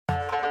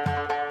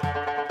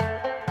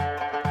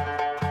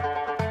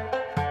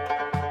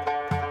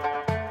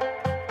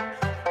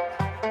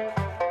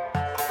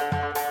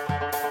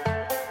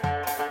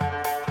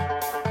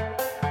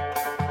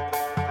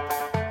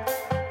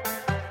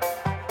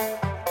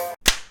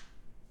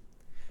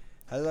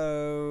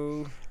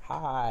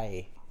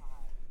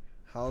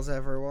How's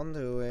everyone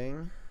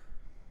doing?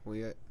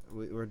 We're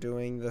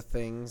doing the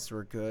things.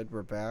 We're good.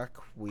 We're back.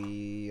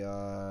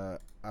 I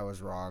was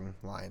wrong.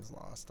 Lions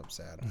lost. I'm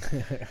sad.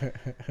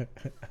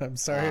 I'm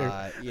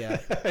sorry.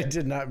 Yeah. I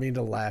did not mean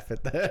to laugh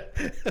at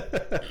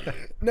that.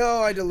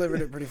 No, I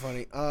delivered it pretty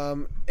funny.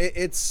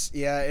 It's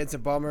a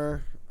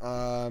bummer.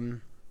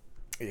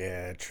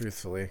 Yeah,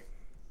 truthfully.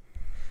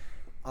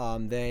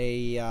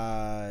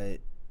 They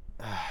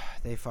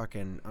they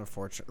fucking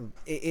unfortunately.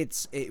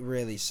 It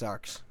really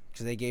sucks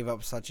because they gave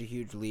up such a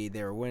huge lead.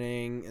 They were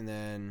winning, and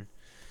then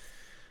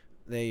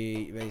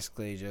they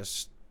basically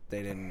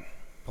they didn't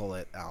pull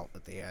it out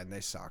at the end. They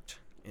sucked.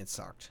 It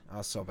sucked. I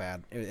was so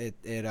bad.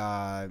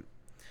 There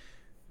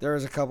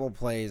was a couple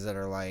plays that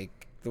are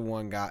like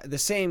the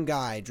same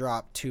guy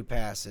dropped two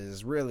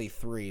passes, really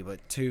three, but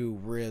two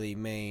really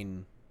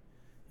main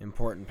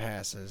important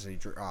passes he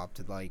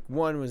dropped. Like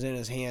one was in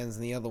his hands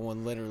and the other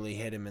one literally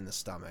hit him in the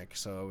stomach.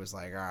 So it was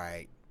like, all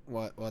right,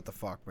 what the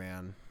fuck,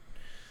 man?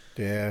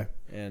 Yeah.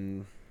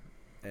 And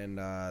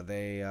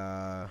they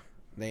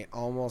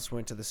almost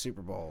went to the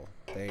Super Bowl.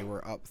 They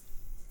were up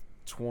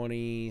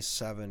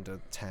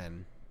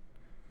 27-10.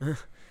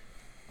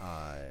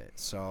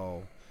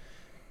 So,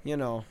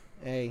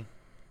 hey,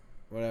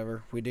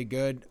 whatever. We did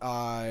good.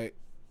 I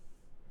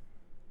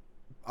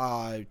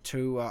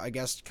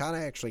guess kind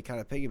of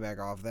piggyback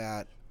off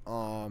that.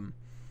 I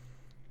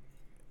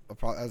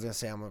was gonna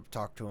say I'm gonna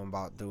talk to him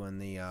about doing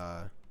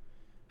the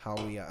how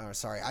we.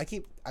 Sorry,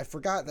 I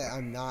forgot that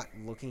I'm not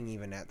looking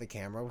even at the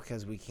camera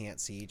because we can't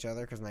see each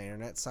other because my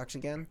internet sucks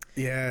again.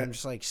 Yeah. I'm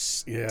just like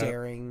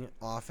staring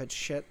off at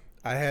shit.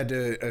 I had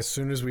to, as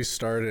soon as we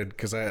started,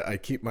 because I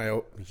keep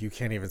my, you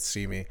can't even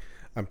see me.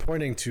 I'm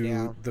pointing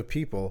to the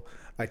people.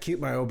 I keep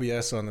my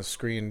OBS on the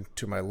screen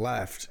to my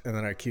left, and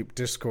then I keep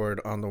Discord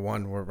on the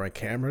one where my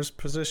camera's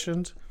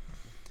positioned.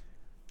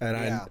 And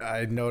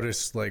I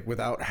noticed, like,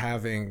 without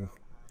having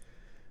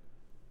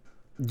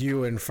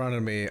you in front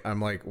of me,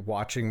 I'm, like,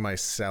 watching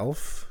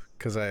myself,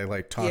 because I,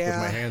 like, talk with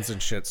my hands and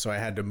shit, so I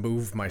had to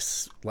move my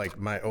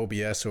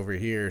OBS over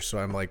here, so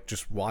I'm, like,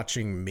 just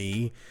watching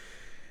me.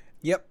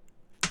 Yep.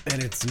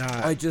 And it's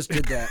not. I just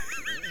did that.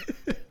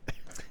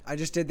 I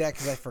just did that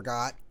because I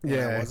forgot. And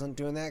Yeah. I wasn't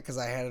doing that because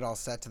I had it all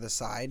set to the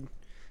side,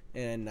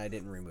 and I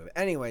didn't remove it.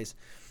 Anyways,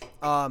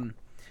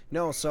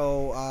 no.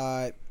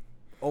 So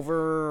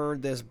over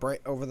this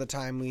break, over the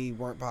time we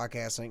weren't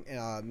podcasting,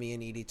 me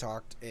and Edie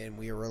talked, and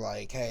we were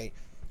like, "Hey,"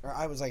 or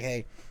I was like,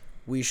 "Hey,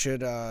 we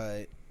should."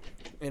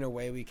 In a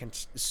way, we can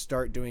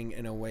start doing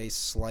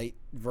slight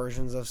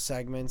versions of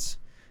segments.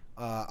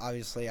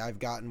 Obviously, I've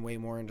gotten way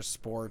more into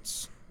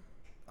sports.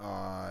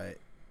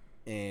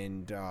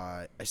 And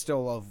I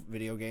still love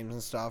video games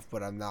and stuff,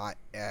 but I'm not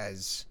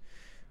as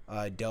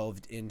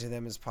delved into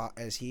them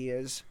as he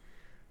is.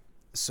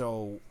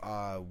 So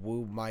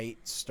we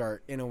might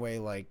start in a way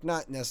like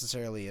not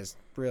necessarily as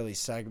really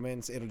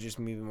segments. It'll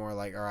just be more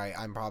like, all right,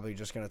 I'm probably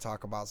just going to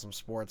talk about some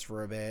sports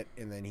for a bit,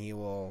 and then he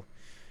will.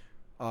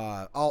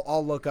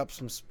 I'll look up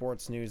some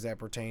sports news that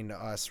pertain to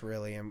us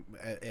really in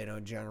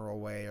a general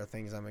way, or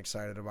things I'm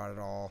excited about at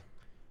all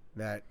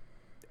that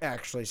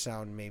actually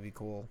sound maybe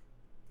cool.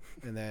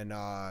 And then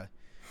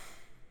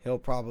he'll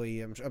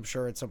probably, I'm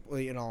sure it's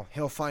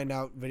he'll find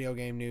out video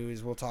game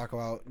news. We'll talk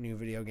about new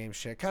video game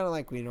shit, kind of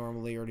like we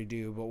normally already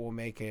do, but we'll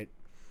make it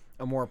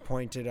a more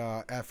pointed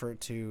effort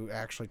to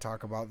actually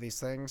talk about these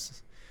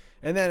things.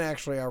 And then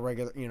actually our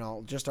regular,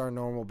 just our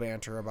normal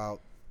banter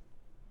about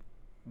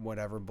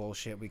whatever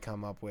bullshit we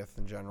come up with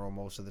in general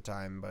most of the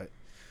time. But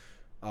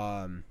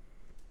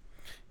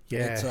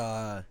it's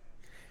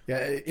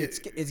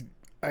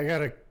I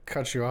gotta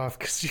cut you off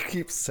because you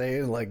keep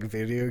saying like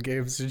video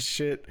games and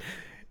shit.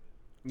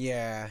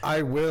 Yeah,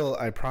 I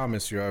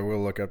promise you, I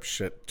will look up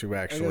shit to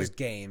actually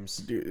games,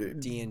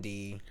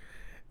 D&D.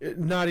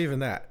 Not even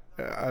that.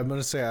 I'm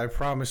gonna say I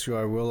promise you,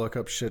 I will look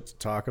up shit to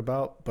talk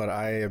about, but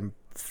I am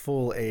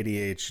full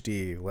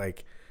ADHD.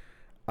 Like,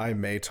 I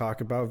may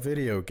talk about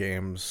video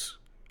games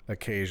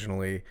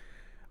occasionally.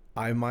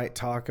 I might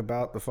talk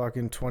about the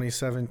fucking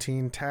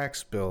 2017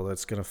 tax bill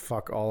that's going to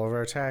fuck all of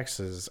our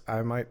taxes.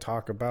 I might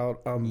talk about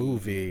a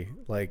movie.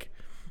 Like,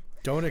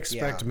 don't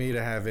expect me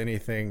to have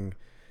anything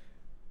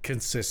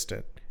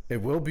consistent.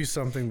 It will be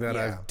something that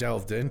I've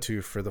delved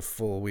into for the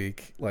full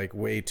week, like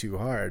way too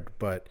hard,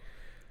 but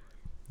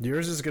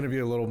yours is going to be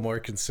a little more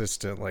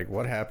consistent. Like,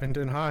 what happened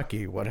in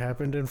hockey? What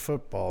happened in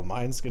football?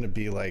 Mine's going to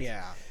be like...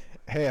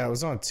 Hey, I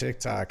was on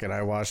TikTok and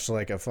I watched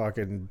like a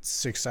fucking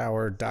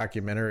 6-hour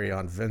documentary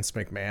on Vince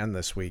McMahon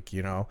this week,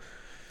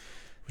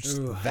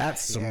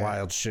 that's some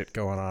wild shit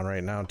going on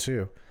right now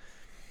too.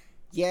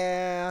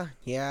 Yeah,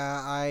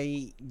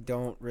 I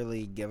don't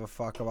really give a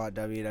fuck about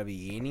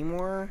WWE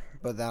anymore,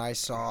 but then I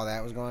saw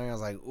that was going on, I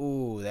was like,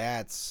 ooh,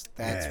 that's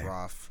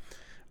rough.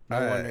 No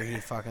wonder he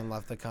fucking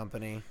left the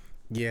company.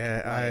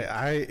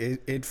 Yeah,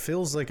 it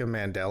feels like a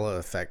Mandela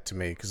effect to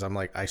me because I'm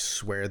like, I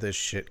swear this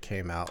shit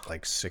came out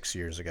like 6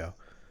 years ago.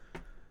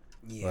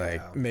 Yeah.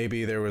 Like,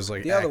 maybe there was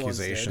like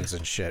accusations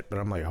and shit, but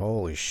I'm like,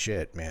 holy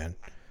shit, man.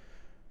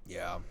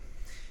 Yeah.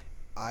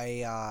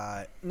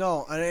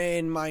 No,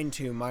 and mine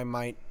too.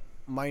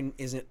 Mine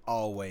isn't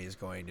always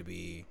going to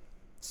be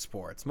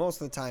sports.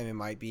 Most of the time, it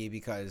might be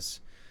because,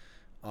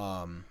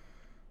 um,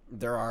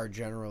 there are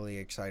generally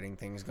exciting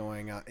things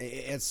going on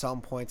at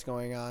some points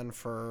going on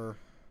for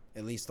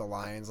at least the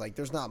Lions. Like,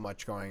 there's not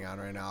much going on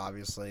right now.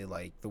 Obviously,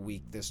 like the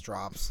week this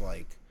drops,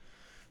 like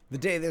the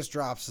day this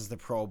drops is the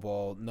Pro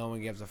Bowl. No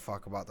one gives a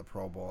fuck about the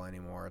Pro Bowl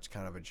anymore. It's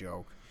kind of a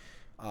joke.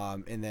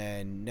 And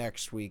then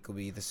next week will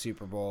be the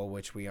Super Bowl,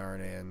 which we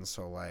aren't in.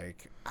 So I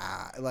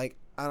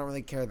don't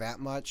really care that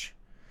much.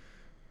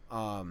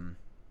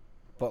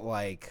 But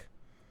like,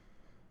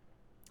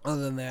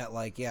 other than that,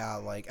 like, yeah,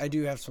 like I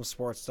do have some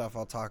sports stuff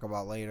I'll talk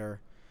about later,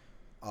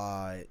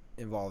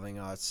 involving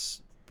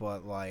us.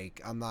 But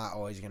like, I'm not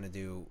always gonna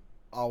do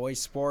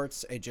always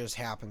sports. It just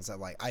happens that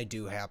like I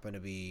do happen to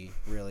be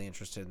really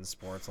interested in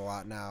sports a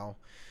lot now,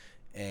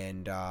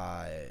 and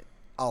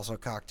also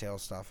cocktail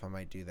stuff. I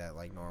might do that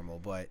like normal,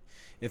 but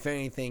if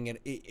anything,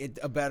 it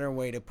a better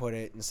way to put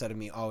it, instead of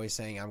me always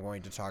saying I'm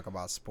going to talk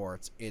about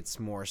sports, it's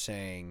more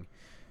saying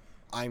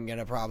I'm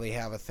gonna probably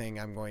have a thing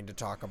I'm going to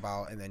talk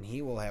about, and then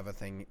he will have a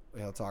thing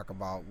he'll talk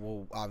about.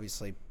 We'll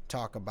obviously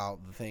talk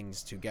about the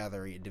things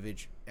together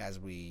as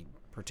we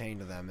pertain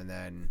to them, and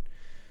then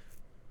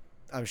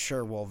I'm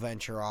sure we'll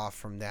venture off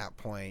from that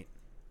point,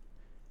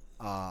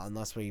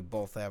 unless we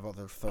both have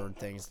other third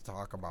things to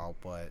talk about.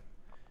 But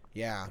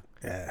yeah,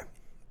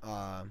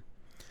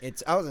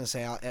 it's I was gonna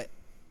say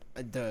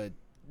the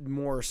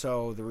more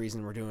so the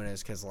reason we're doing it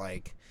is because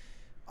like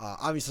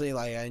obviously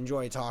like I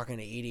enjoy talking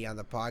to Edie on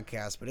the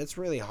podcast, but it's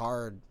really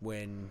hard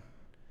when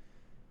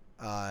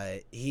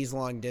he's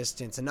long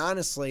distance, and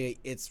honestly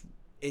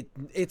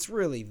it's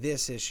really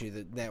this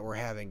issue that we're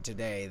having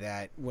today,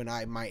 that when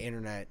my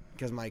internet,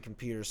 because my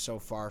computer's so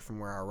far from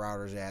where our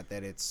router's at,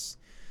 that it's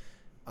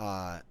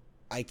I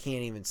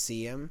can't even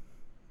see him.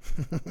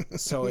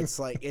 So it's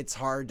like it's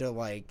hard to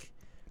like,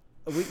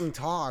 we can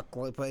talk,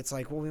 but it's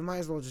like, well, we might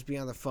as well just be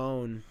on the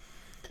phone,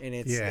 and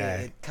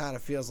it kind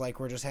of feels like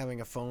we're just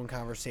having a phone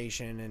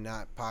conversation and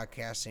not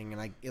podcasting,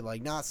 and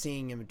like not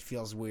seeing him, it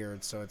feels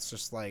weird. So it's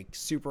just like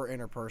super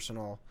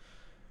interpersonal,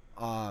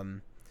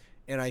 and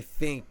I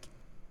think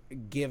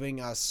giving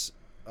us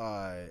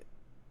a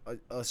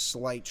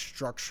slight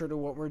structure to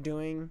what we're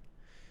doing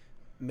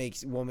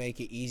will make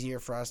it easier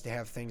for us to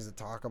have things to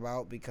talk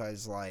about,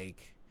 because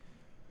like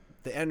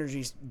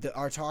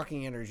our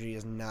talking energy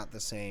is not the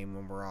same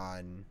when we're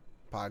on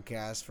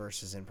podcast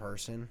versus in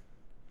person.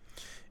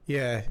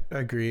 Yeah,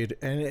 agreed.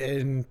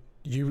 And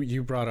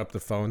you brought up the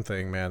phone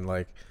thing, man.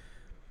 Like,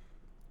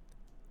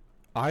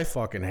 I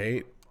fucking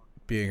hate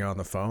being on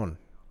the phone.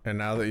 And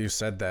now that you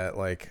said that,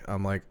 like,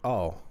 I'm like,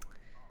 oh.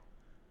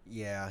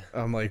 Yeah.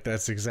 I'm like,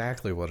 that's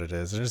exactly what it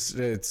is.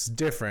 It's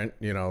different,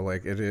 you know,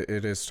 like it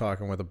is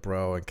talking with a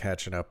bro and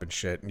catching up and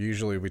shit. And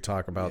usually we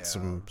talk about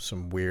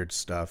some weird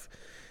stuff.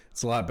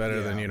 It's a lot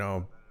better than, you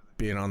know,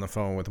 being on the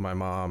phone with my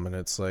mom, and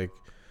it's like,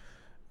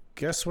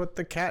 guess what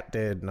the cat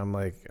did? And I'm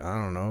like, I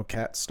don't know,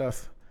 cat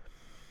stuff.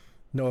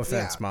 No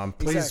offense, Mom.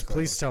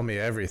 Please tell me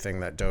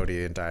everything that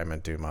Dodie and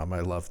Diamond do, Mom.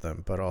 I love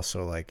them, but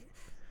also like,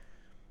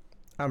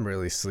 I'm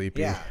really sleepy.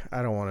 Yeah.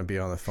 I don't want to be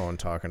on the phone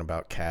talking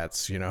about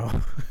cats, you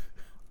know?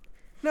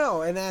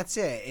 No, and that's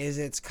it.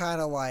 It's kind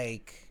of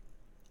like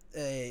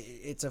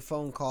it's a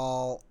phone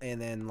call, and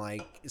then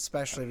like,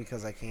 especially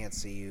because I can't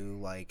see you,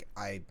 like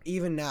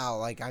even now,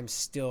 like I'm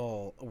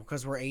still,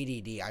 because we're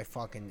ADD,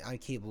 I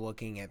keep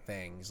looking at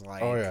things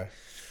like. Oh yeah.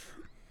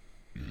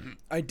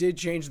 I did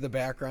change the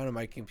background of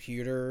my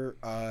computer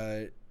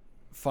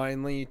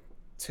finally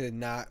to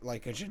not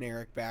like a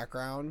generic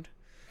background.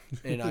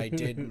 And I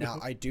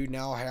do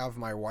now have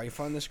my wife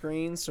on the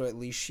screen, so at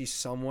least she's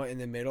somewhat in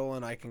the middle,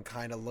 and I can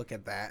kind of look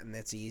at that, and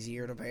that's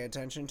easier to pay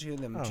attention to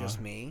than just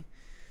me.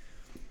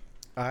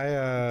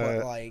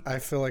 I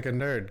feel like a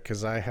nerd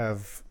because I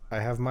have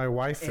my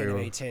waifu.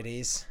 Anime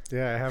titties.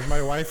 Yeah, I have my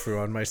waifu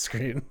on my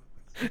screen.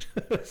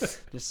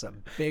 Just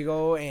some big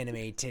old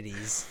anime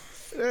titties.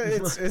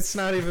 It's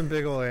not even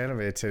big old anime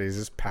titties.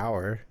 It's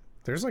power.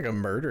 There's like a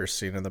murder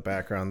scene in the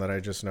background that I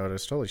just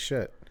noticed. Holy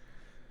shit.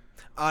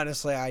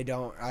 Honestly, I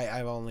don't.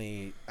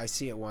 I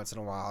see it once in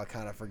a while. I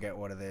kind of forget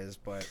what it is,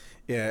 but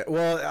yeah.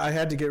 Well, I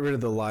had to get rid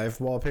of the live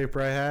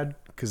wallpaper I had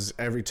because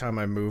every time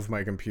I move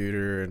my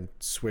computer and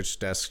switch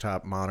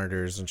desktop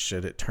monitors and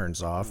shit, it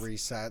turns off.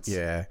 Resets.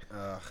 Yeah.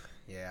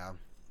 Yeah.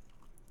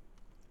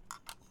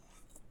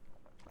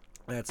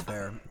 That's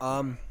fair.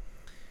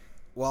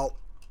 Well,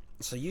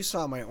 so you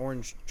saw my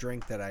orange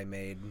drink that I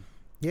made.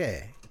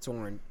 Yeah. It's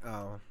orange.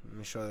 Oh,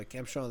 I'm showing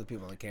the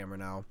people on the camera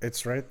now.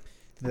 It's right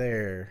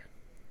there.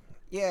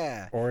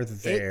 Yeah. Or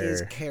there. It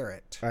is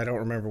carrot. I don't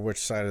remember which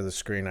side of the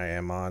screen I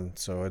am on,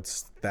 so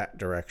it's that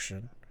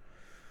direction.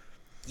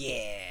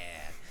 Yeah.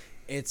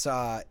 It's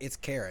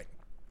carrot.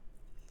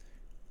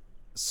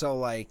 So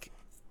like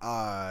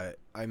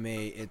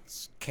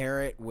it's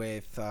carrot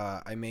with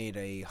I made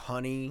a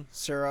honey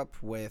syrup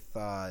with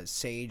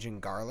sage and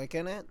garlic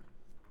in it.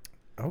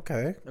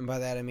 Okay. And by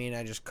that I mean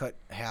I just cut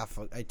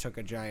I took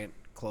a giant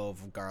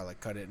clove of garlic,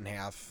 cut it in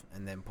half,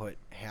 and then put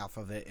half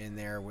of it in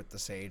there with the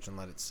sage and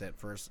let it sit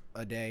for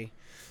a day.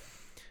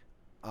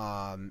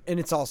 And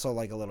it's also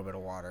like a little bit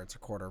of water. It's a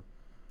quarter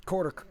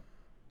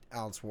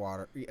ounce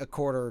water, a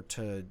quarter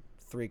to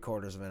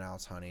 3/4 of an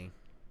ounce honey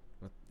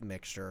with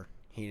mixture.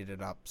 Heated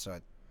it up so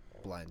it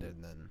blended,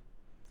 and then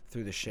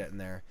threw the shit in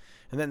there.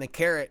 And then the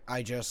carrot,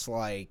 I just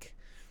like.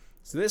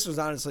 So this was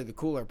honestly the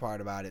cooler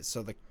part about it.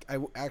 So I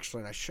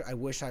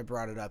wish I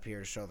brought it up here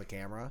to show the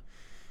camera.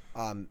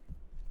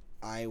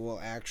 I will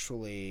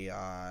actually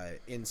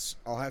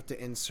I'll have to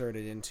insert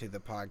it into the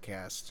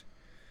podcast.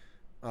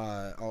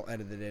 I'll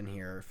edit it in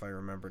here if I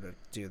remember to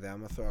do that.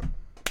 I'm gonna throw.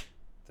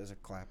 There's a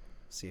clap.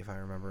 See if I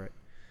remember it.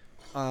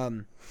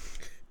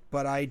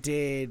 But I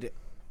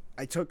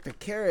took the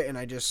carrot and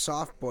I just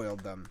soft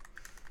boiled them.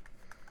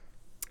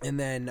 And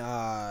then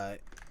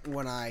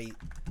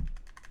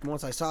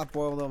once I soft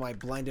boiled them, I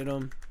blended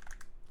them,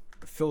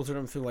 filtered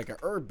them through like a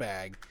herb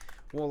bag.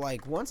 Well,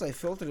 like once I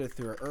filtered it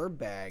through a herb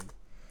bag,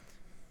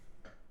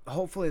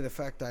 hopefully the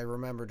fact I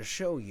remember to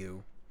show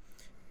you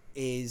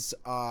is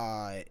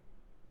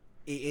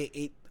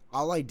it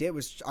all I did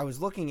was I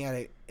was looking at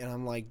it and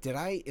I'm like,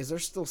 is there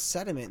still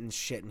sediment and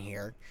shit in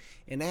here?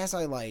 And as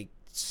I like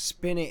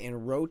spin it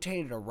and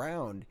rotate it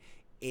around,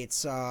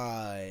 it's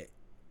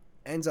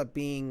ends up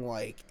being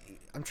like,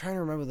 I'm trying to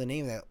remember the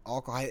name of that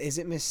alcohol. Is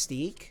it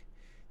Mystique?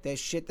 That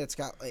shit that's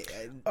got like,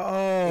 it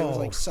was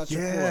like such a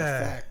cool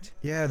effect.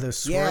 Yeah, the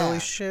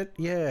swirly shit.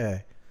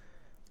 Yeah.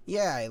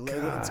 Yeah,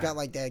 it's got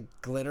like that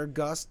glitter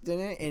gust in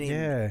it,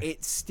 and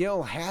it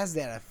still has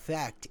that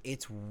effect.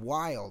 It's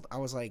wild. I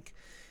was like,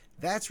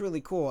 that's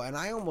really cool, and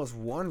I almost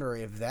wonder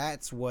if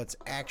that's what's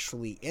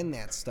actually in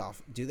that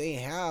stuff. Do they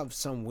have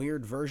some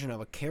weird version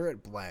of a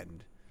carrot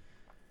blend?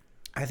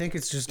 I think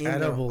it's just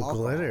edible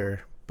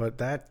glitter,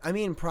 but I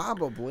mean,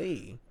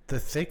 probably. The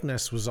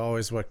thickness was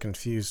always what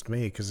confused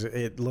me because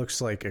it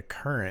looks like a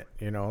currant,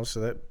 so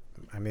that,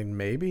 I mean,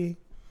 maybe.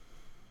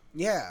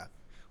 Yeah.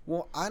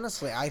 Well,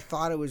 honestly, I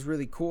thought it was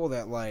really cool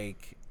that,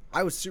 like,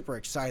 I was super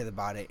excited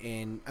about it.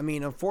 And, I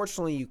mean,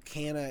 unfortunately,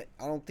 I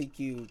don't think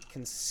you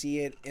can see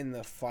it in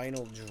the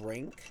final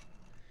drink.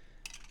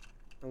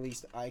 At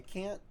least I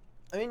can't.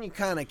 I mean, you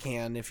kind of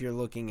can if you're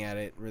looking at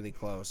it really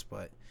close,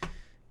 but,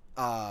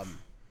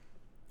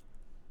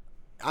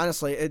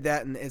 honestly, it's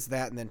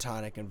that and then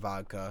tonic and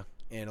vodka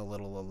and a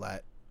little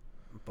Lillet.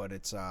 But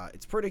it's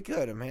pretty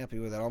good. I'm happy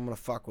with it. I'm gonna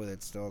fuck with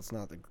it still. It's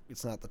not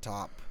the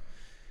top,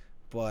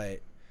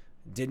 but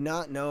did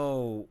not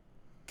know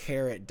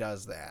carrot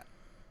does that.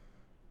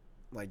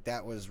 Like,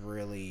 that was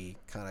really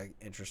kind of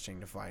interesting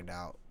to find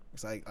out.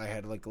 Cause I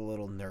had like a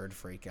little nerd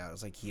freak out. I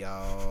was like,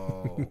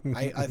 yo,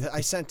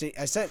 I sent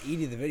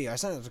Edie the video. I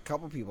sent it to a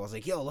couple people. I was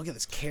like, yo, look at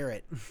this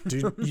carrot.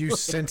 Dude, you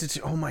sent it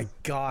to, oh my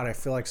God, I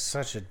feel like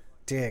such a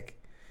dick.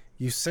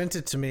 You sent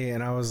it to me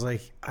and I was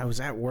like, I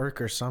was at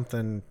work or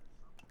something.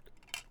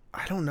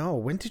 I don't know.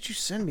 When did you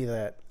send me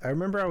that? I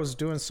remember I was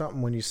doing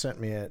something when you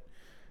sent me it.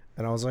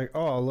 And I was like,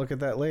 oh, I'll look at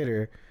that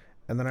later.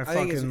 And then I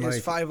think it's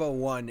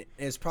 5:01.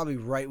 It's probably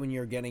right when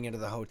you're getting into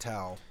the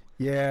hotel.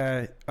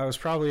 Yeah, I was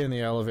probably in the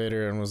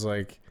elevator and was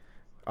like,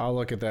 I'll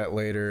look at that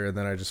later. And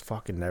then I just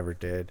fucking never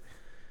did.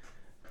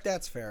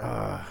 That's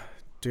fair.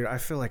 Dude, I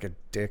feel like a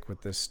dick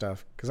with this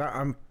stuff. Because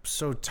I'm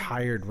so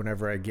tired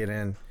whenever I get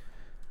in.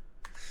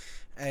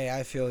 Hey,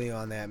 I feel you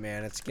on that,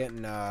 man. It's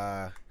getting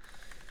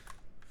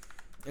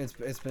it's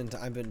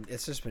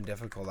just been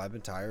difficult. I've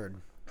been tired,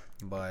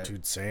 but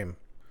dude, same.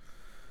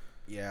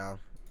 Yeah,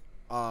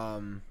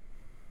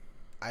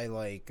 I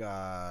like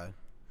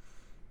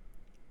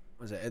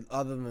was it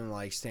other than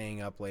like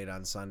staying up late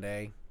on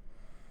Sunday,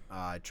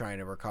 trying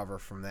to recover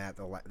from that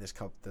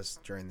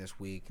during this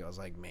week. I was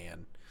like,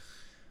 man,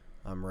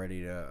 I'm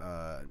ready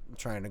to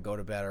trying to go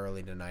to bed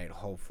early tonight,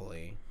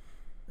 hopefully,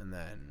 and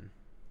then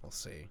we'll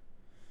see.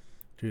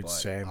 Dude,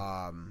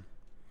 same.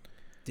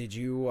 Did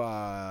you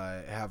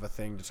have a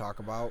thing to talk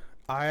about?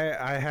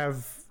 I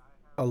have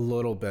a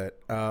little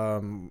bit.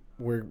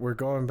 We're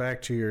going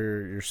back to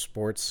your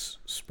sports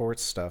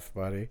stuff,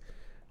 buddy.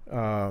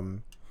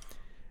 And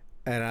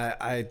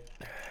I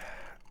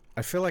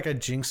feel like I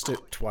jinxed it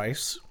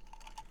twice.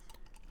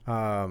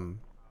 The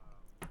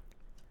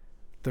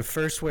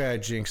first way I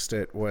jinxed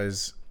it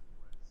was,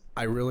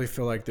 I really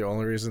feel like the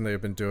only reason they've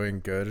been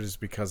doing good is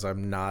because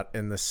I'm not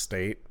in the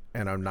state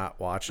and I'm not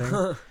watching.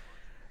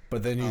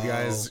 But then you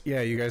guys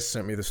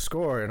sent me the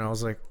score and I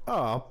was like, oh,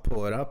 I'll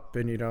pull it up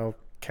and,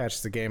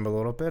 catch the game a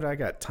little bit. I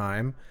got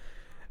time.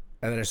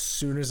 And then as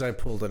soon as I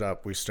pulled it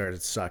up, we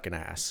started sucking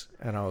ass.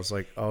 And I was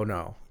like, oh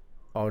no,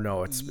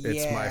 it's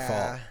my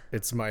fault.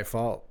 It's my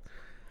fault.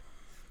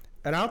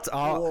 And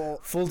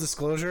I'll full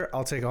disclosure,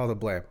 I'll take all the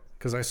blame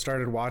because I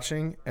started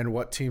watching and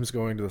what team's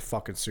going to the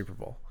fucking Super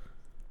Bowl?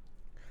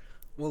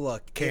 Well,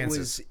 look,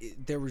 Kansas.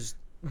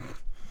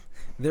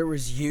 There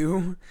was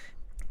you.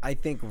 I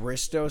think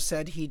Risto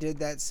said he did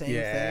that same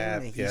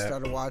thing. He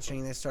started watching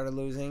and they started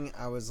losing.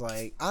 I was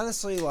like,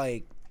 honestly,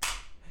 like,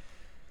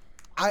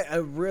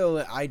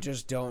 I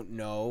just don't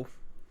know.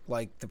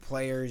 Like the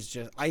players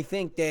just, I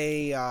think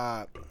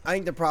the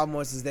problem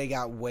was they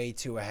got way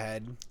too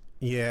ahead.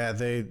 Yeah,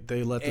 they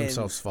let And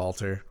themselves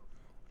falter.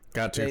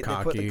 Got too they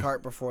put the cocky.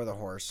 cart before the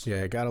horse.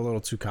 Yeah, got a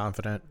little too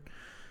confident.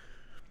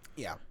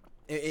 Yeah.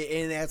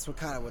 And that's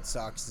what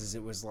sucks is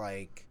it was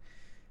like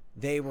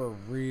they were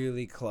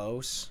really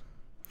close.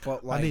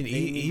 But like I mean,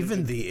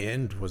 even the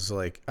end was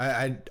like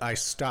I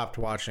stopped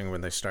watching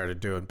when they started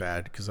doing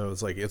bad because I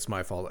was like, it's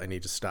my fault. I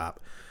need to stop.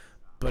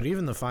 But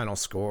even the final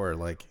score,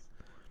 like,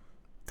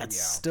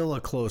 that's still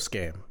a close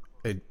game.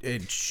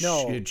 It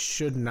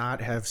should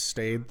not have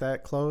stayed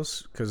that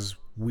close because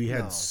we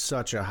had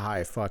such a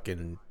high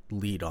fucking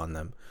lead on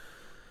them.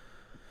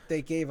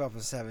 They gave up a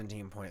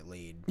 17-point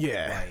lead.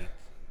 Yeah,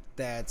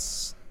 like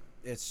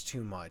it's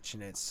too much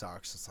and it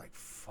sucks. It's like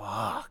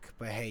fuck.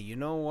 But hey, you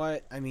know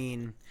what? I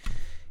mean,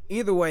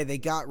 either way, they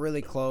got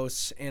really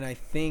close, and I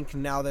think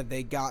now that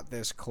they got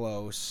this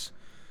close,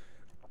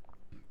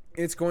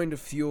 it's going to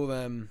fuel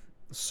them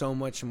so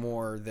much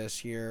more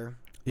this year.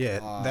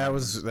 Yeah, that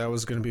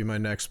was going to be my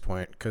next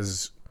point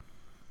because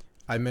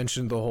I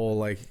mentioned the whole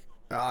like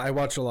I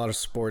watch a lot of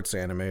sports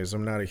animes.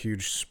 I'm not a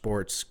huge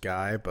sports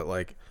guy, but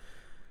like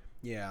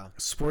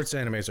sports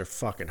animes are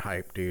fucking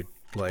hype, dude.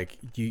 Like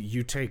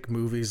you take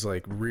movies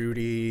like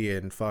Rudy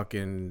and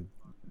fucking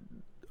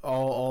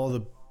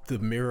all the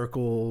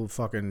Miracle,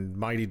 fucking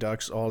Mighty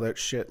Ducks, all that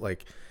shit,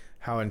 like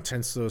how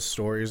intense those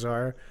stories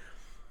are,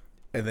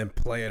 and then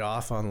play it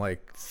off on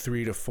like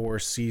 3 to 4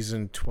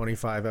 season,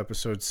 25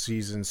 episode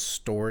season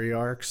story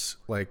arcs.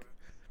 Like,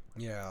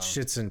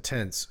 shit's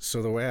intense.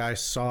 So the way I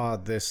saw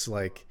this,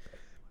 like,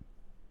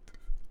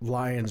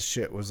 Lions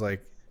shit was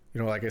like,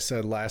 you know, like I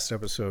said last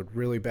episode,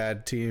 really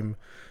bad team.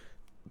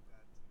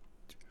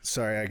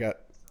 Sorry, I got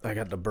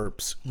the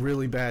burps.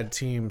 Really bad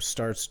team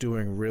starts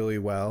doing really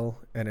well,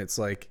 and it's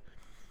like,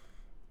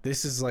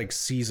 this is like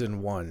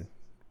season 1,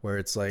 where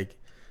it's like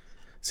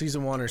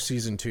season 1 or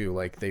season 2,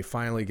 like they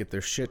finally get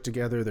their shit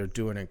together, they're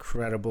doing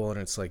incredible, and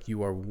it's like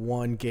you are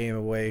one game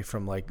away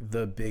from like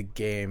the big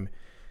game,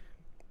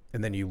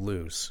 and then you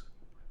lose,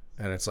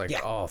 and it's like,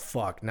 oh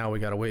fuck, now we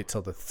gotta wait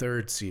till the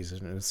 3rd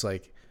season, and it's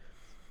like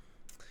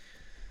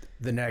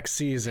the next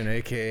season,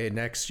 aka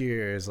next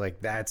year, is like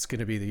that's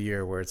gonna be the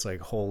year where it's like,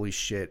 holy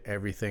shit,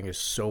 everything is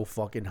so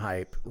fucking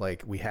hype.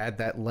 Like, we had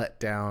that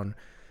letdown,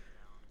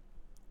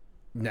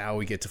 now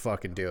we get to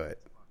fucking do it.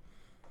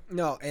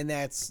 No, and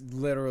that's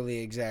literally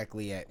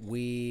exactly it.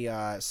 We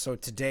so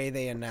today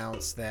they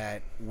announced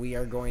that we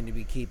are going to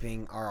be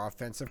keeping our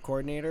offensive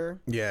coordinator.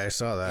 Yeah, I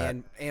saw that.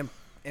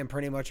 And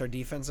pretty much our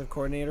defensive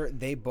coordinator.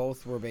 They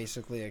both were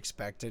basically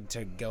expected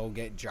to go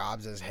get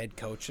jobs as head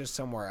coaches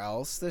somewhere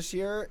else this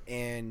year,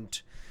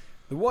 and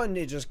the one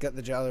they just got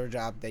the other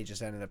job. They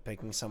just ended up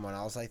picking someone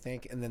else, I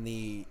think. And then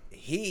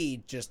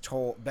he just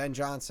told, Ben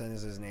Johnson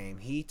is his name.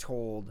 He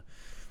told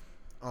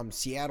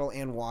Seattle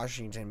and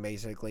Washington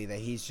basically that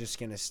he's just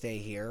going to stay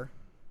here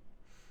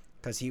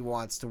because he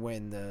wants to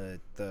win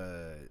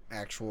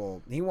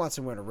he wants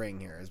to win a ring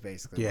here, is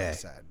basically what he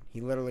said. He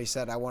literally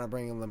said, I want to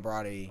bring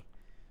Lombardi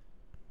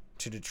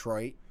to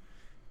Detroit.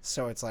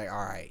 So it's like,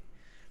 all right.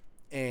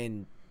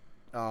 And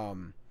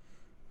I'll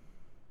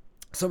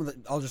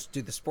just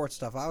do the sports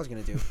stuff I was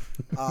going to do.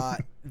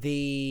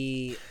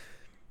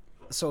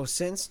 So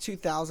since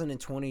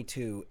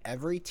 2022,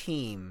 every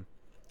team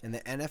in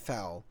the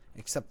NFL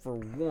except for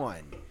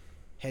one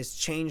has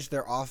changed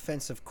their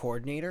offensive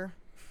coordinator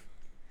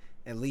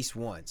at least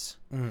once.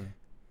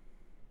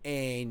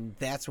 And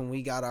that's when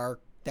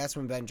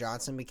Ben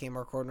Johnson became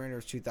our coordinator. It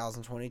was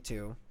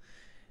 2022.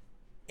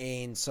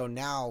 And so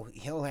now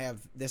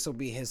this will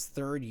be his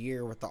 3rd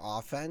year with the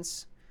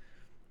offense,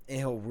 and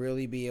he'll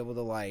really be able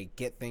to like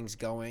get things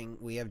going.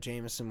 We have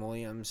Jameson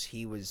Williams.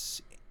 He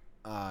was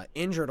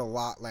injured a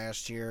lot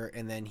last year,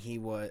 and then he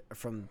was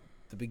from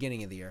the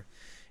beginning of the year,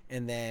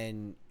 and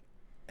then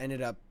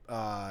ended up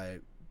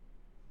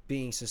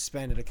being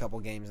suspended a couple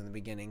games in the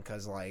beginning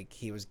because like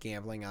he was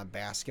gambling on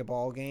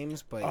basketball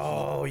games. But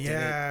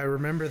I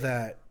remember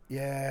that.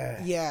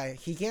 Yeah,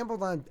 he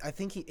gambled on. I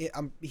think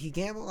he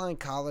gambled on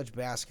college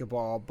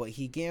basketball, but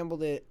he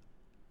gambled it.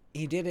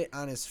 He did it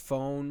on his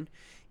phone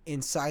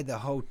inside the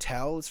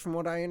hotel, is from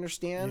what I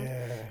understand.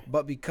 Yeah.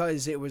 But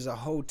because it was a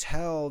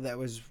hotel that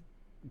was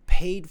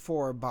paid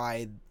for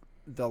by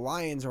the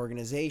Lions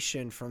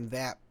organization, from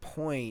that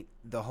point,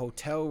 the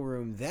hotel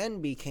room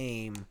then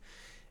became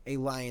a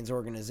Lions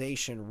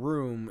organization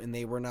room, and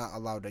they were not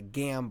allowed to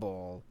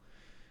gamble.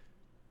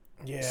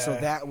 Yeah. So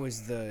that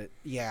was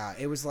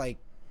it was like,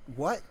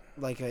 what?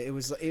 Like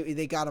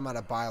they got him out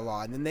of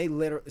bylaw, and then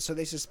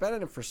they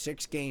suspended him for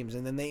 6 games,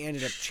 and then they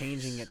ended up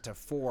changing it to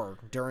 4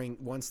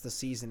 once the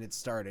season had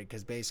started,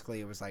 because basically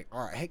it was like,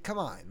 all right, hey, come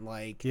on,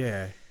 like,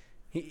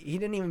 he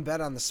didn't even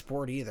bet on the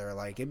sport either.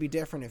 Like, it'd be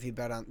different if he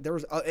bet on. There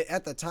was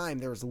at the time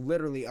there was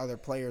literally other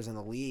players in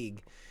the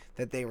league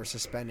that they were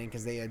suspending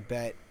because they had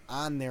bet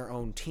on their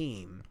own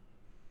team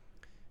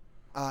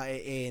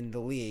in the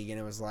league, and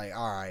it was like,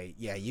 all right,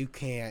 yeah, you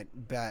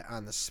can't bet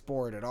on the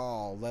sport at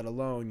all, let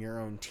alone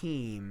your own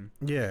team.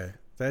 Yeah,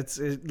 That's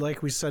it.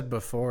 Like we said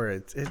before,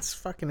 it's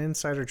fucking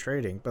insider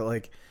trading. But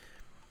like,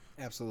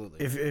 Absolutely.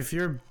 if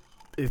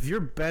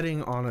you're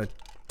betting on a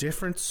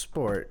different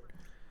sport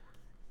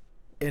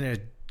in a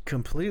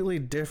completely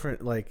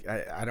different, like,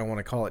 I don't want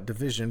to call it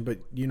division, but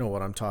you know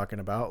what I'm talking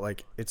about.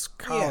 Like, it's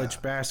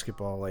college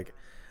basketball. Like,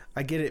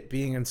 I get it,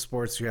 being in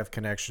sports you have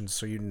connections,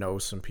 so you know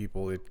some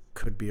people. It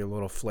could be a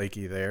little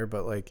flaky there,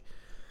 but like,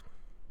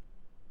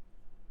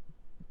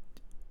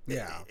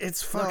 Yeah.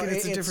 it's fucking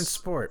it's a different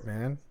sport,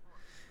 man.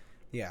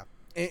 Yeah.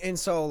 And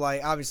so,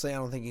 like, obviously I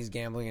don't think he's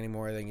gambling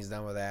anymore. I think he's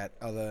done with that,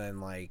 other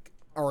than like,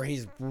 or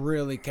he's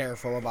really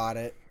careful about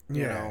it,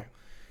 you know.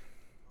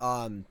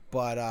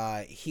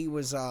 But he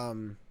was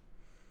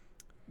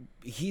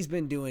he's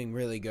been doing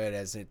really good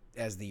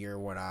as the year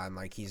went on.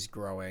 Like, he's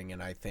growing,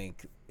 and I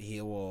think he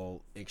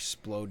will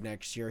explode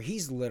next year.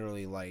 He's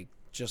literally like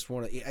just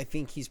I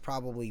think he's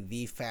probably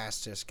the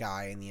fastest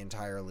guy in the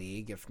entire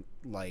league, if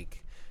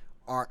like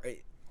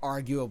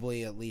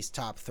arguably at least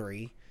top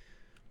 3.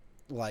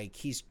 Like,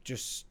 he's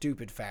just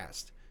stupid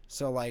fast.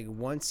 So like,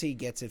 once he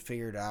gets it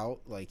figured out,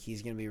 like,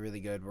 he's gonna be really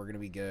good. We're gonna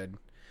be good.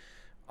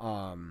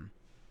 That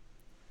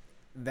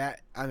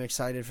I'm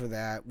excited for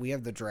that. We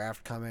have the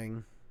draft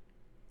coming,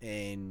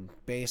 and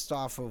based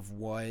off of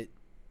what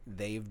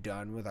they've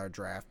done with our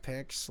draft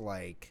picks,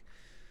 like,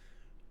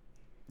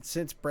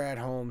 since Brad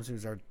Holmes,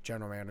 who's our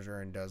general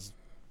manager and does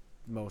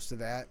most of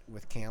that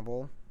with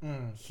Campbell,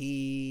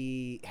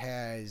 he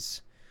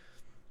has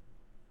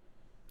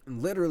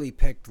literally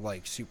picked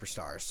like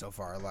superstars so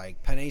far.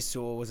 Like, Penei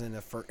Sewell was in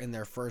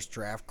their first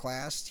draft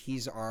class.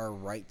 He's our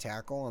right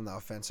tackle on the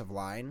offensive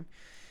line,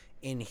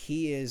 and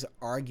he is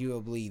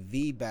arguably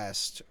the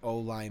best O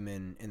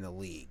lineman in the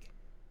league.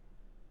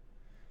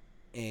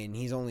 And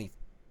he's only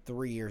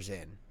 3 years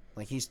in.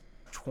 Like, he's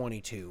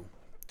 22.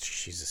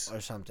 Jesus. Or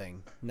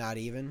something. Not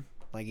even.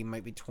 Like, he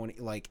might be 20.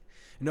 Like,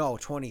 no,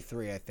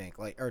 23, I think.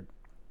 Like, or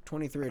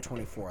 23 or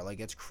 24. Like,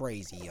 it's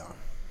crazy young.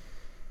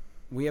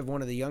 We have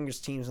one of the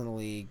youngest teams in the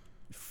league.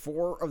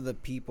 4 of the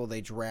people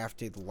they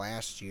drafted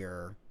last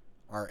year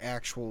are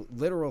actual,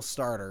 literal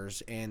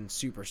starters and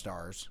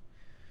superstars.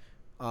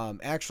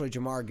 Actually,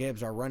 Jamar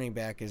Gibbs, our running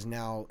back, is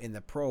now in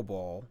the Pro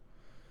Bowl.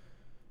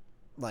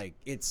 Like,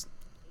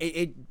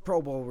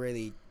 Pro Bowl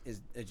really is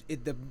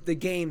the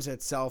games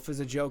itself is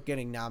a joke.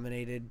 Getting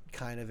nominated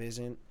kind of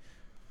isn't.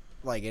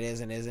 Like, it is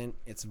and isn't.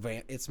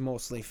 It's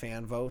mostly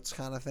fan votes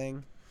kind of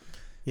thing.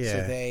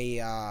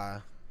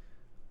 Yeah.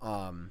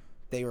 So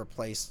they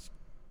replaced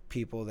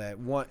people that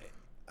want.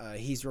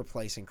 He's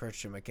replacing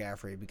Christian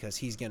McCaffrey because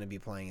he's going to be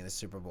playing in the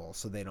Super Bowl,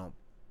 so they don't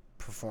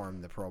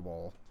perform the Pro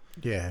Bowl.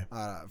 Yeah.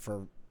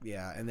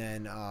 And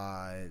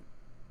then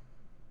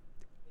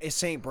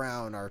St.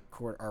 Brown, our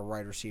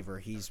wide receiver,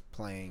 he's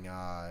playing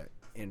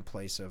in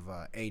place of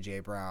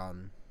AJ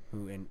Brown,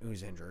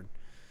 who's injured.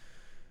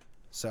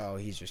 So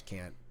he just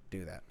can't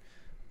do that.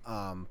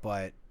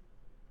 But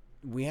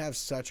we have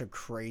such a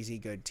crazy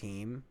good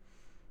team.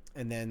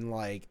 And then,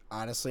 like,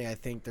 honestly, I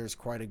think there's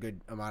quite a good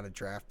amount of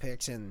draft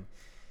picks. And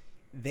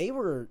they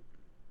were...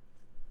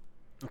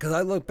 Because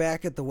I look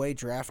back at the way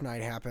draft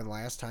night happened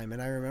last time,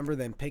 and I remember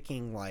them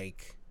picking,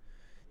 like...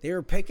 They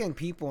were picking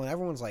people, and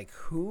everyone's like,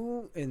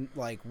 who? And,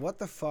 like, what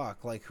the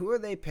fuck? Like, who are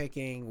they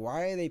picking?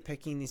 Why are they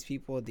picking these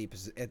people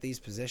at these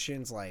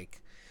positions? Like,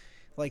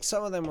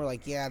 some of them were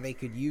like, yeah, they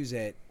could use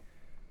it.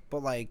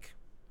 But, like...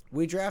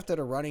 We drafted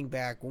a running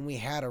back when we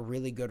had a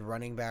really good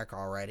running back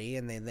already,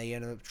 and then they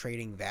ended up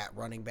trading that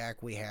running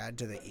back we had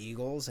to the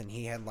Eagles, and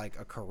he had like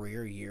a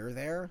career year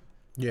there.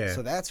 Yeah.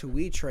 So that's who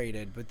we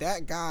traded. But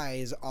that guy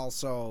is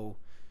also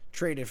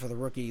traded for the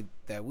rookie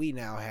that we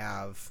now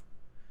have,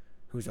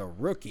 who's a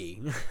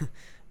rookie,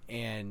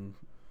 and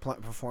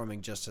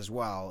performing just as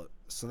well.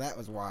 So that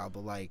was wild.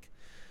 But like,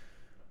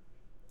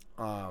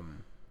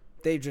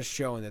 they've just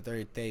shown that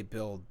they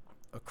build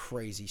a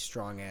crazy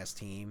strong ass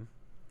team,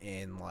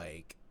 and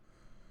like.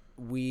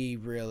 We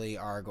really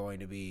are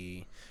going to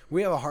be...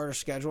 We have a harder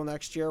schedule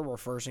next year. We're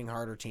facing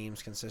harder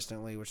teams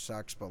consistently, which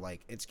sucks, but, like,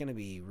 it's going to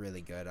be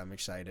really good. I'm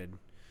excited.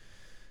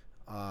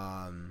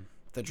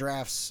 The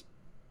draft's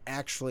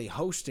actually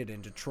hosted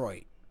in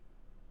Detroit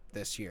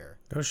this year.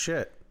 Oh,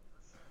 shit.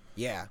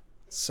 Yeah.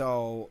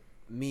 So,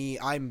 we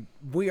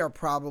are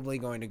probably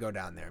going to go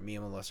down there. Me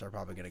and Melissa are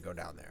probably going to go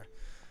down there.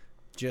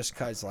 Just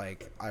because,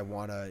 like, I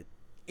want to...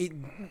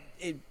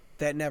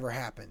 That never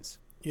happens.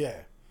 Yeah.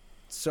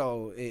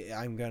 So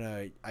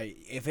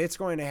if it's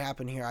going to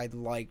happen here, I'd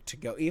like to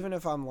go, even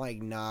if I'm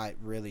like not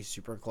really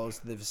super close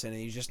to the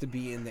vicinity, just to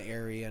be in the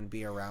area and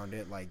be around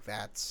it. Like,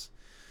 that's,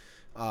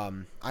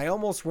 I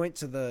almost went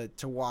to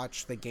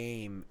watch the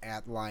game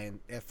at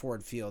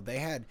Ford Field.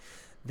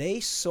 They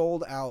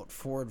sold out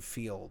Ford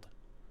Field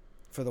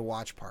for the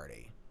watch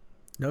party.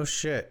 No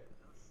shit.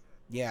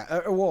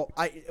 Yeah.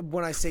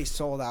 When I say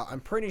sold out, I'm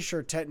pretty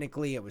sure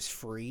technically it was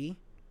free.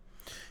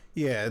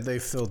 Yeah, they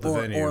filled the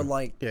venue. Or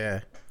like, yeah,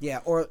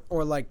 or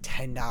like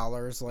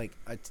 $10, like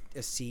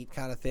a seat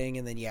kind of thing,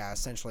 and then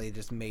essentially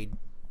just made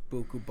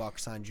buku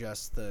bucks on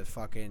just the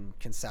fucking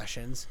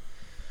concessions.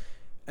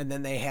 And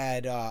then they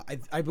had,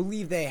 I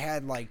believe they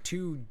had like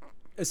 2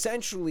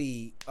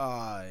 essentially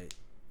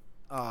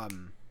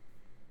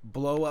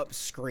blow up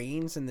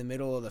screens in the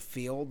middle of the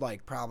field,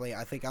 like probably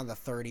I think on the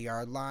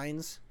 30-yard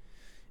lines,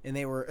 and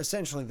they were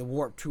essentially the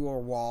Warped Tour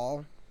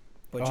wall,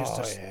 but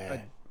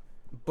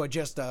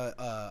just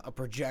a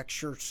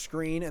projector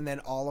screen, and then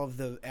all of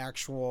the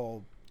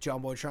actual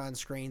jumbotron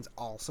screens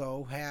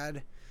also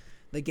had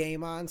the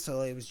game on,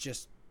 so it was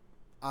just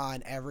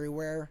on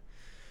everywhere.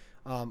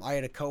 I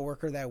had a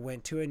coworker that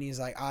went to it, and he's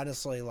like,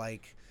 honestly,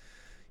 like,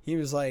 he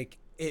was like,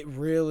 it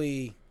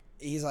really.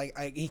 He's like,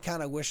 he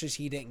kind of wishes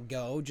he didn't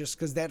go, just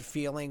because that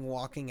feeling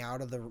walking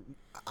out of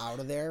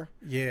there.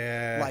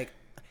 Yeah. Like,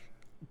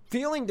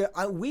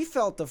 we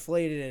felt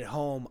deflated at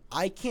home.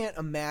 I can't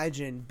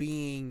imagine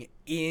being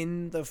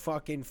in the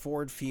fucking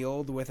Ford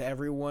Field with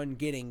everyone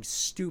getting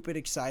stupid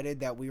excited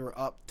that we were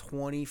up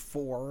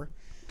 24,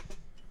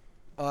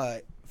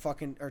 or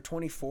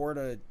 24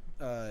 to,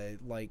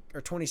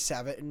 or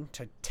 27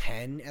 to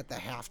 10 at the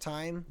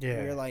halftime.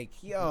 Yeah. We were like,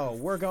 yo,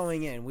 we're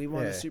going in. We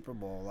won the Super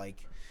Bowl. Like,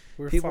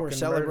 people were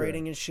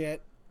celebrating and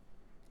shit.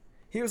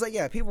 He was like,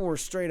 yeah, people were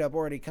straight up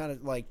already kind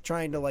of like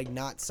trying to like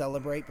not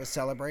celebrate, but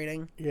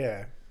celebrating.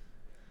 Yeah.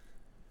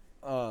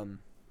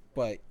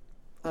 But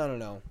I don't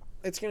know.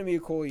 It's going to be a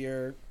cool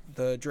year.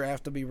 The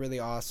draft will be really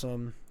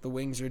awesome. The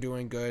Wings are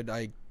doing good.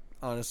 I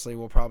honestly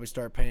will probably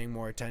start paying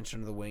more attention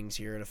to the Wings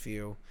here in a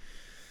few.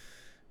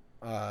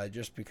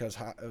 Just because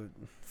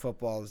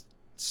football is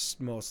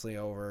mostly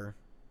over.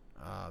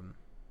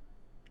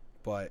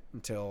 But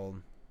until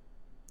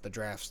the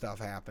draft stuff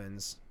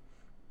happens.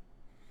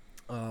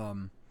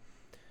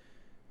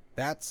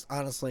 That's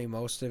honestly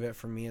most of it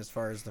for me as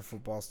far as the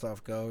football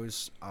stuff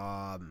goes.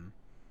 I'm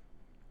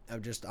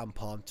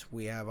pumped.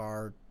 We have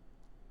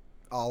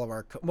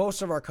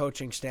most of our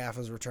coaching staff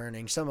is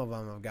returning. Some of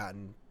them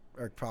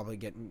are probably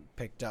getting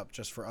picked up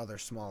just for other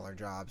smaller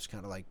jobs,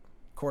 kind of like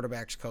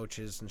quarterbacks,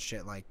 coaches, and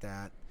shit like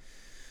that.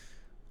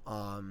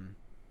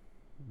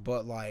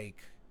 But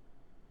like,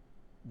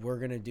 we're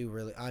going to do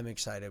really... I'm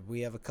excited.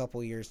 We have a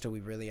couple years till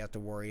we really have to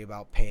worry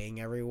about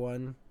paying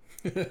everyone.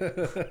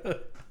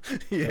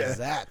 Yeah.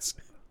 That's...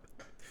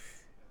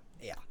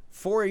 Yeah.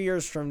 4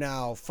 years from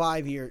now,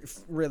 5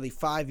 years... Really,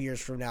 5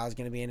 years from now is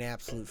going to be an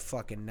absolute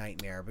fucking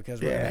nightmare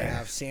because we're going to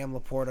have Sam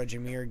Laporta,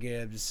 Jahmyr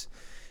Gibbs,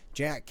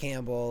 Jack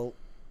Campbell...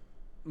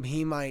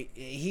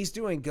 He's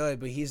doing good,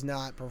 but he's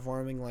not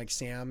performing like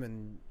Sam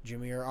and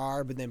Jahmyr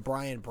are. But then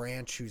Brian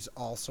Branch, who's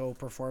also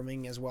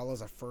performing as well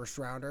as a first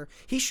rounder.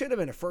 He should have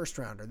been a first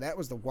rounder. That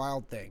was the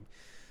wild thing.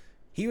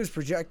 He was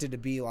projected to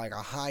be like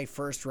a high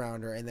first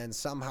rounder and then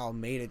somehow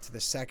made it to the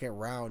second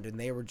round. And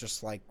they were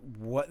just like,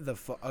 what the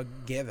fuck?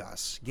 Give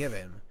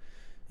him.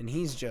 And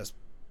he's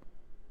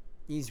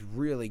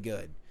really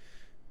good.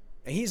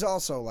 And he's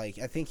also like,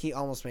 I think he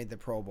almost made the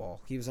Pro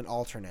Bowl. He was an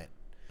alternate.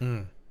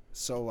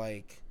 So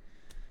like,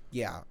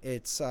 yeah,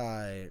 it's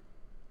paying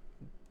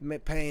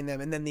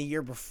them. And then the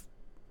year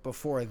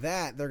before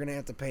that, they're going to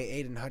have to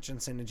pay Aiden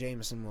Hutchinson and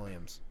Jameson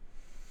Williams.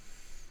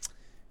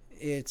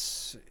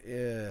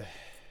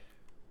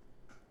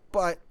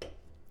 But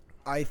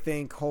I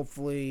think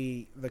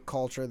hopefully the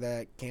culture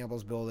that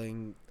Campbell's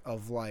building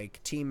of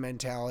like team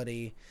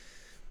mentality,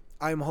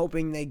 I'm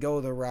hoping they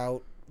go the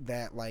route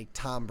that like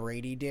Tom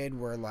Brady did,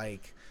 where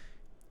like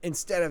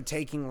instead of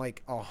taking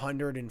like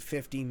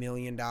 $150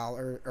 million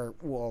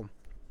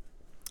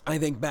I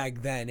think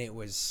back then it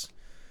was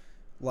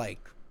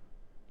like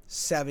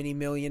 $70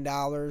 million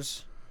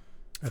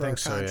for a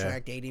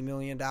contract, $80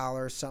 million,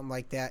 something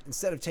like that.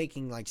 Instead of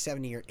taking like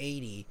 70 or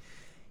 80,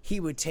 he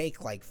would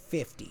take like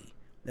 50.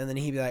 And then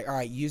he'd be like, all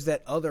right, use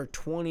that other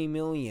 20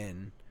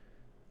 million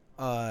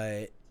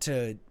to,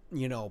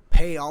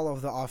 pay all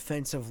of the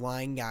offensive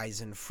line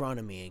guys in front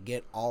of me and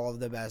get all of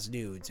the best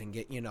dudes and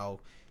get,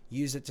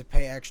 use it to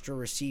pay extra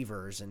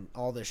receivers and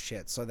all this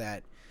shit so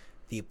that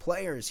the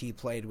players he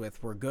played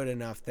with were good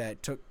enough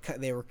that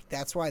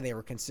that's why they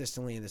were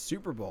consistently in the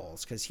Super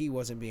Bowls, because he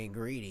wasn't being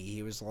greedy.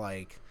 He was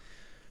like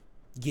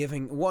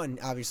giving one.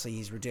 Obviously,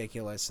 he's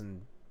ridiculous, and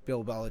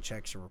Bill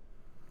Belichick's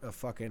a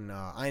fucking.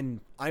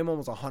 I'm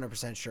almost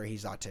 100% sure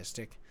he's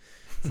autistic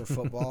for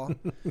football.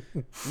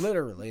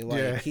 Literally,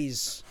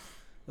 he's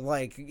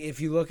like, if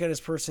you look at his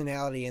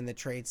personality and the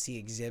traits he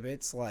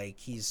exhibits,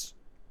 he's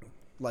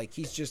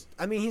just.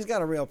 I mean, he's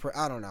got a real.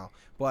 I don't know,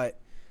 but.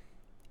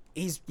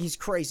 He's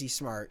crazy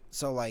smart.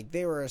 So,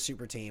 they were a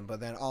super team.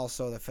 But then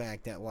also the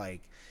fact that,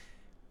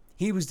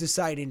 he was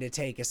deciding to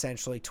take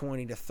essentially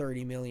 $20 to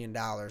 $30 million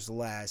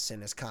less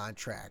in his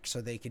contract so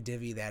they could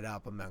divvy that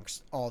up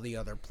amongst all the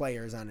other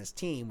players on his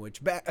team,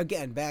 which, back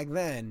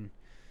then,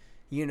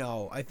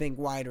 I think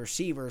wide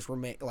receivers were,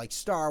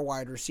 star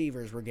wide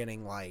receivers were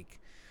getting,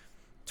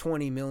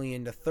 $20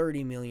 million to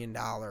 $30 million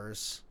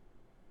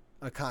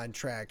a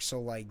contract.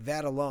 So,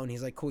 that alone,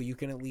 he's like, cool, you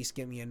can at least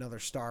get me another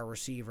star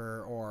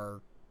receiver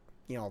or...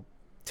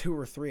 2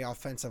 or 3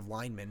 offensive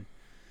linemen,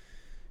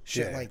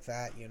 shit like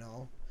that,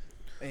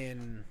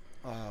 and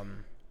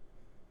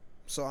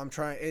so I'm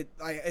trying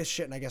it's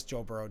shit, and I guess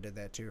Joe Burrow did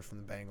that too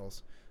from the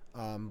Bengals,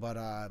 but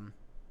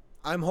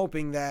I'm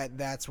hoping that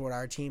that's what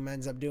our team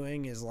ends up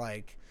doing is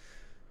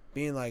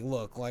being like,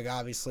 look, like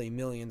obviously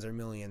millions are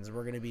millions.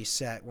 We're gonna be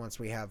set once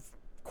we have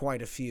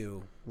quite a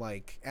few.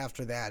 Like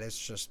after that, it's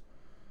just,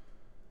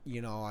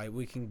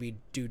 we can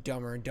do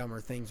dumber and dumber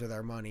things with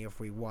our money if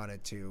we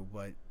wanted to,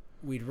 but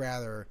we'd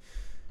rather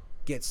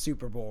get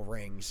Super Bowl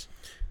rings.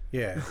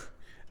 Yeah,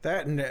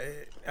 that and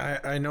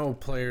I know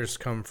players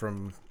come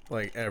from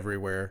like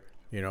everywhere,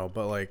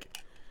 but like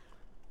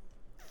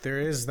there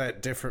is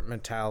that different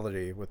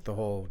mentality with the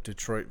whole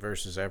Detroit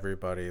versus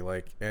everybody,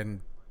 like,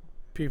 and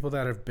people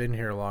that have been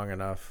here long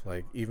enough,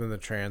 like even the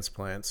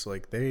transplants,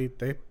 like they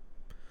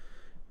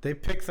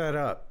pick that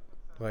up,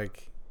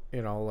 like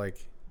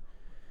like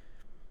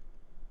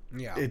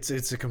Yeah,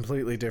 it's a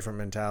completely different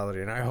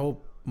mentality, and I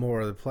hope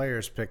more of the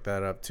players pick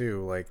that up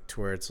too, like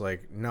to where it's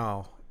like,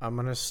 no, I'm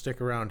gonna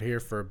stick around here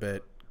for a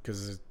bit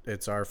because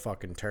it's our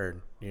fucking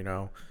turn,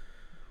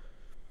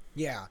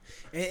 Yeah,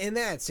 and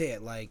that's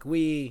it. Like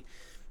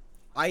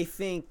I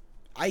think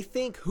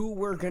who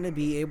we're going to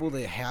be able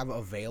to have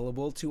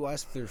available to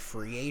us through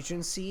free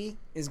agency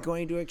is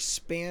going to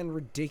expand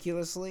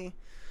ridiculously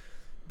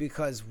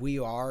because we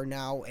are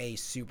now a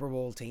Super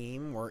Bowl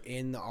team. We're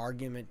in the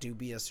argument to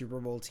be a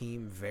Super Bowl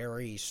team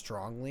very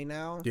strongly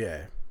now.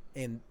 Yeah.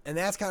 And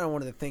that's kind of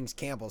one of the things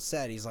Campbell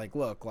said. He's like,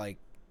 look, like,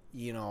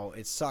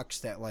 it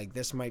sucks that like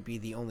this might be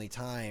the only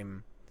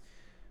time.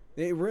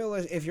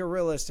 If you're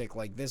realistic,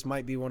 like this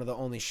might be one of the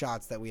only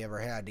shots that we ever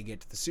had to get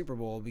to the Super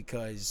Bowl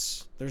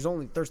because there's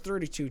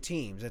 32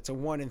 teams. It's a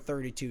 1 in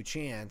 32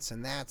 chance,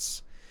 and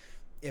that's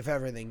if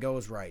everything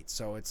goes right.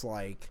 So it's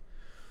like,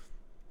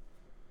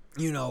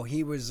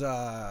 he was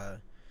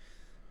and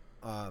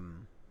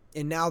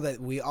now that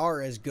we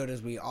are as good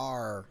as we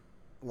are,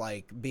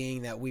 like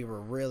being that we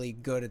were really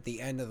good at the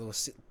end of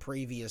the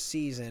previous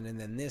season, and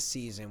then this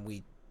season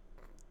we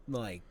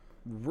like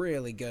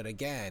really good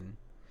again.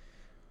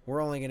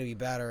 We're only going to be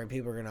better, and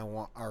people are going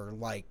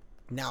to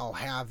now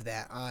have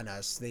that on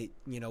us. They,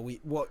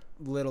 what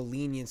little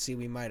leniency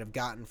we might have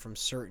gotten from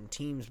certain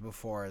teams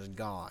before is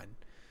gone.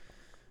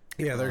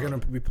 Yeah, they're going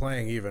to be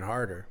playing even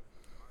harder.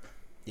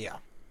 Yeah,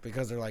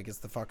 because they're like, it's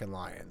the fucking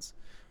Lions.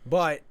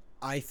 But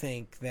I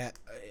think that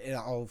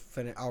I'll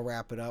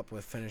wrap it up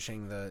with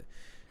finishing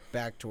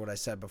back to what I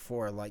said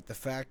before. Like the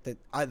fact that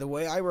the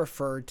way I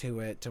referred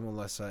to it to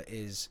Melissa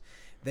is,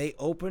 they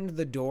opened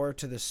the door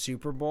to the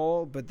Super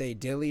Bowl, but they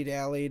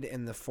dilly-dallied,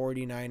 and the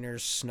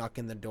 49ers snuck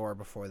in the door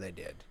before they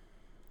did.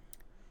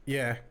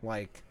 Yeah.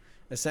 Like,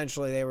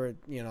 essentially, they were,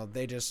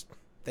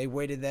 they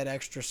waited that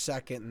extra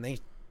second, and they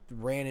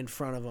ran in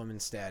front of them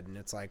instead. And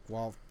it's like,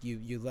 well,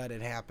 you let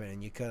it happen,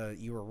 and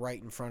you were right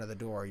in front of the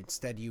door.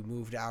 Instead, you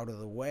moved out of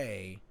the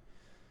way.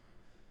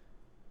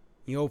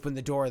 You opened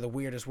the door the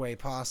weirdest way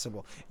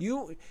possible.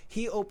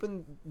 They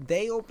opened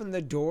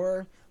the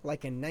door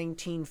like a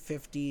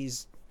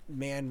 1950s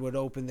man would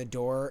open the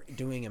door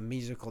doing a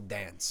musical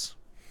dance,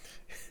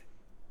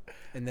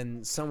 and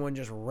then someone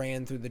just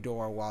ran through the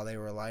door while they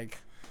were like,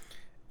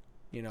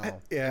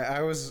 yeah,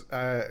 I was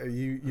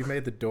you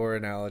made the door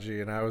analogy,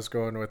 and I was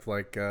going with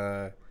like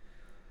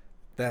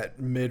that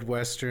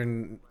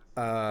Midwestern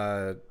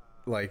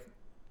like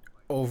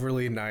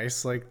overly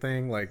nice like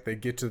thing, like they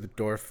get to the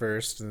door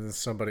first and then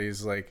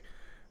somebody's like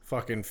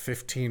fucking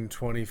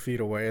 15-20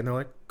 feet away and they're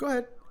like, go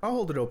ahead, I'll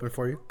hold it open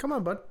for you, come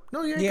on bud,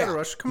 no, you ain't gotta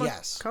rush, come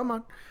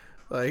on,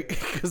 like,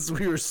 because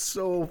we were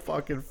so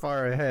fucking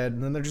far ahead,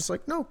 and then they're just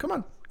like, no, come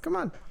on,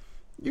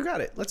 you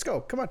got it, let's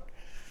go, come on.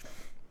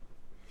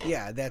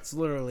 Yeah, that's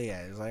literally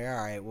it. It's like, all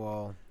right,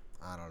 well,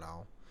 I don't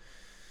know,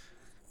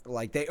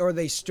 like they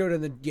literally stood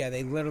in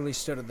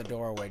the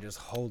doorway just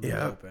holding it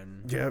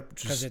open,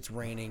 because it's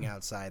raining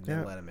outside,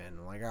 and they let them in.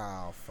 I'm like,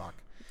 oh fuck,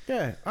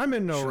 yeah, I'm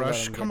in no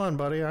rush, come on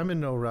buddy, I'm in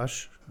no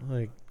rush,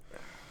 like,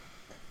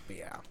 but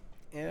yeah,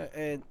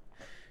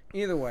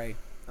 either way,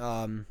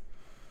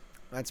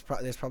 that's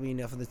probably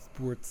enough of the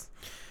sports.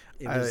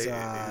 It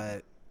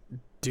was,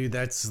 dude,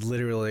 that's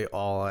literally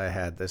all I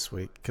had this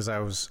week because I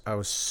was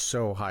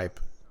so hype,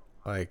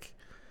 like.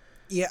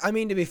 Yeah, I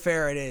mean, to be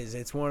fair, it is.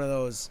 It's one of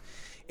those.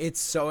 It's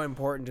so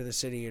important to the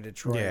city of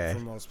Detroit for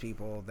most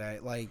people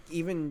that, like,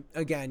 even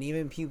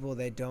people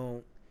that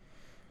don't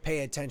pay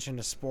attention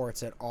to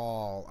sports at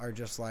all are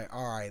just like,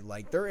 all right,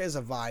 like there is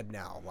a vibe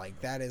now.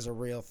 Like that is a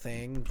real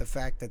thing. The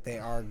fact that they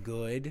are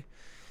good,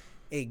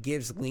 it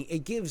gives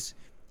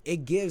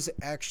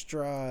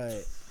extra.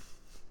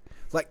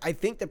 Like, I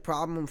think the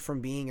problem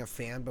from being a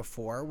fan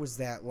before was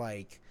that,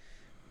 like,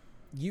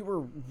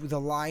 the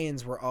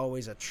Lions were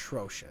always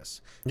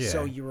atrocious. Yeah.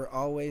 So you were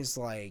always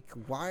like,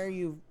 why are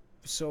you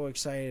so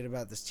excited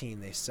about this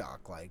team? They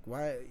suck. Like,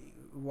 why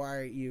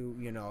are you,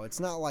 it's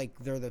not like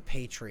they're the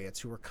Patriots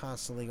who are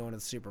constantly going to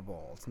the Super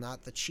Bowl. It's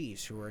not the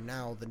Chiefs who are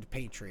now the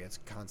Patriots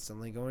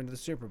constantly going to the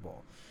Super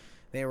Bowl.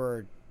 They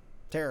were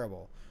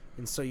terrible.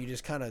 And so you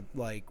just kind of,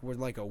 like, were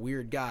like a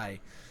weird guy.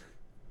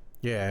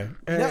 Yeah.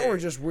 Now we're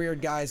just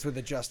weird guys with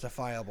a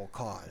justifiable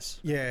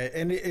cause. Yeah,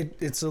 and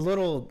it's a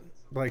little,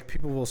 like,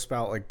 people will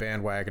spout, like,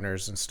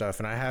 bandwagoners and stuff,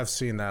 and I have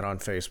seen that on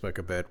Facebook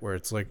a bit, where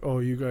it's like, oh,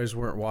 you guys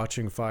weren't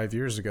watching 5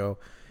 years ago.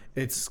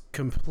 It's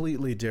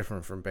completely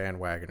different from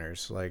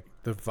bandwagoners. Like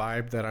the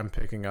vibe that I'm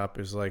picking up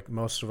is like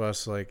most of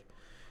us, like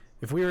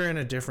if we were in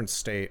a different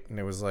state and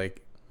it was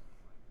like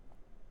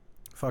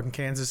fucking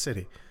Kansas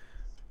City.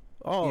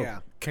 Oh, Yeah.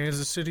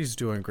 Kansas City's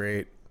doing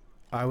great.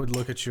 I would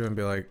look at you and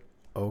be like,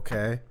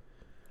 okay.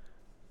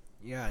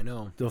 Yeah, I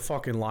know. The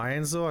fucking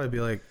Lions, though, I'd be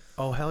like,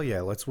 oh, hell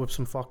yeah, let's whip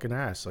some fucking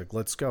ass. Like,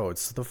 let's go.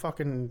 It's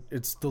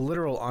the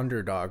literal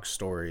underdog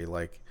story.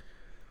 Like,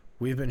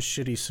 we've been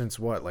shitty since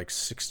what, like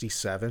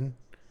 67?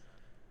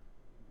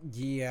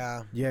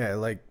 Yeah. Yeah,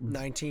 like,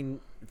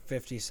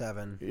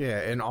 1957. yeah,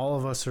 and all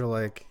of us are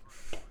like,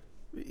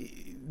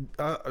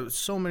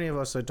 so many of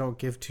us that don't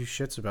give two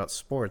shits about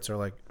sports are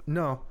like,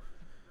 no,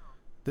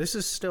 this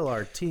is still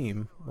our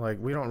team. Like,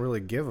 we don't really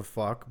give a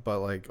fuck, but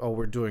like, oh,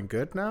 we're doing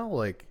good now?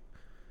 Like,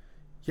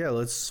 yeah,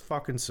 let's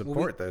fucking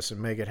support this and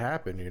make it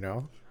happen, you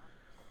know?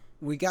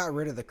 We got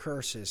rid of the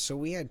curses. So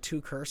we had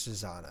 2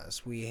 curses on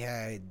us.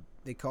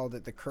 They called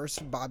it the curse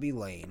of Bobby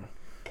Lane,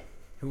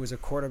 who was a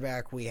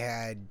quarterback we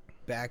had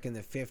back in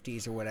the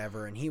 50s or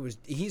whatever. And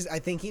I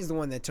think he's the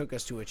one that took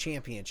us to a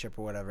championship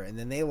or whatever. And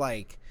then they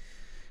like,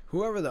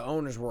 whoever the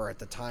owners were at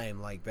the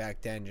time, like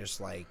back then, just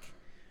like,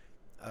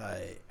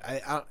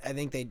 I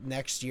think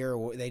next year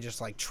they just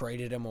like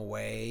traded him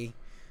away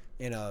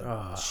in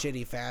a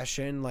shitty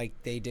fashion, like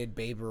they did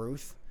Babe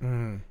Ruth.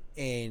 Mm.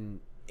 And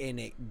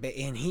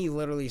he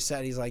literally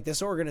said, he's like,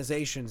 this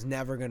organization's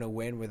never gonna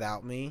win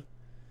without me.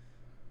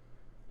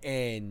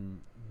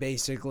 And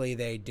basically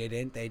they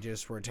didn't. They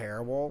just were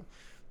terrible.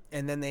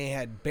 And then they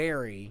had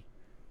Barry,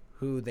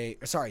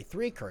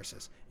 3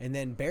 curses. And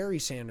then Barry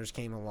Sanders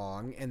came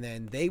along, and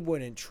then they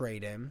wouldn't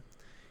trade him.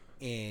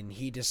 And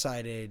he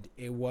decided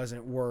it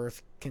wasn't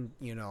worth,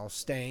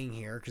 staying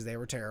here because they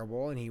were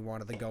terrible, and he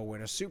wanted to go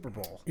win a Super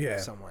Bowl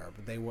somewhere,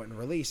 but they wouldn't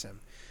release him.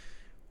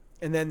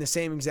 And then the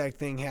same exact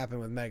thing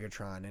happened with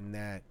Megatron, in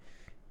that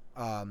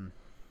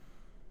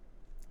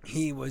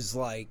he was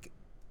like,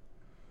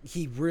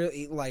 he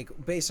really, like,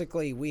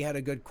 basically we had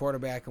a good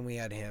quarterback and we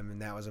had him,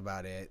 and that was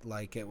about it.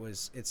 Like, it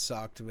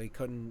sucked.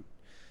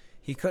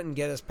 He couldn't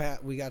get us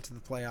past. We got to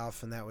the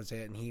playoff, and that was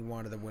it. And he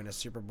wanted to win a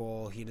Super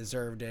Bowl. He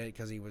deserved it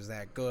because he was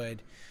that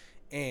good.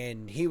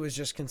 And he was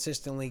just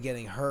consistently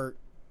getting hurt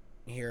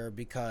here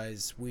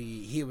because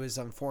he was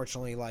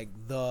unfortunately like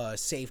the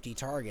safety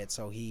target,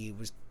 so he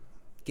was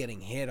getting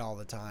hit all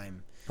the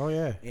time. Oh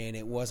yeah. And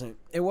it wasn't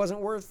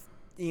worth,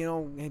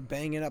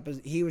 banging up.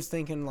 He was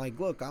thinking like,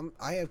 look,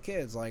 I have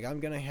kids. Like, I'm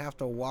gonna have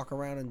to walk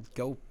around and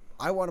go.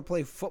 I want to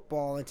play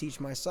football and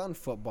teach my son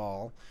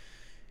football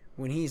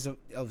when he's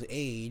of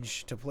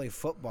age to play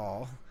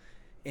football.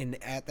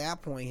 And at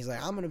that point, he's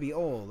like, I'm going to be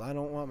old. I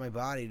don't want my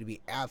body to be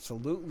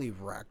absolutely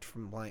wrecked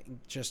from playing,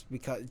 just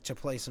because to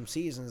play some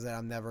seasons that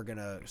I'm never going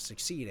to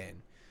succeed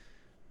in.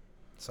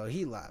 So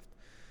he left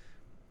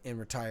and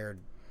retired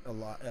a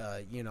lot,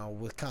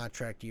 with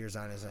contract years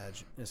on his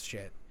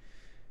shit.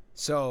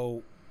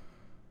 So,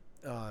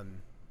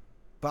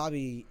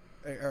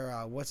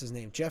 what's his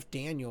name? Jeff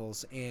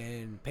Daniels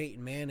and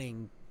Peyton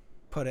Manning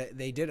put an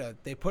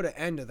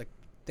end to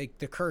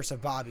the curse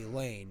of Bobby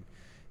Lane.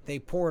 They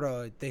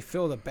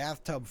filled a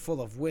bathtub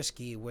full of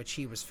whiskey, which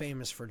he was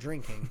famous for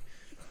drinking,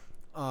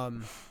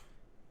 on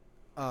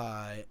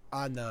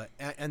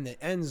the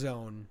end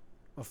zone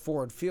of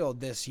Ford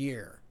Field this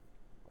year.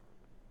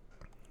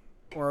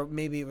 Or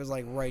maybe it was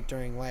like right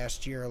during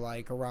last year,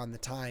 like around the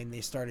time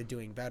they started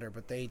doing better.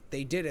 But they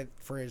did it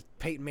for his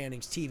Peyton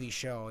Manning's TV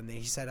show, and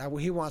he said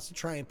he wants to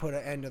try and put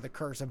an end to the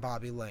curse of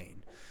Bobby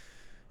Lane.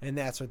 And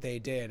that's what they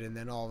did, and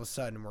then all of a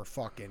sudden we're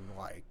fucking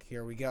like,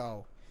 here we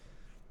go.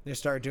 They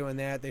started doing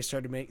that.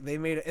 They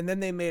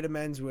made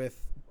amends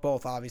with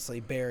both, obviously,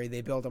 Barry.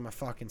 They built him a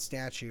fucking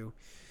statue.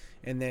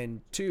 And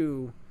then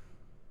 2,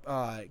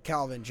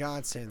 Calvin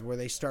Johnson, where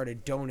they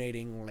started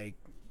donating like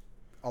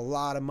a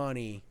lot of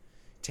money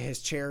to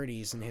his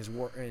charities and his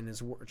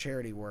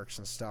charity works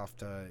and stuff.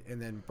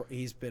 And then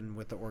he's been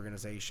with the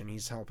organization.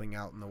 He's helping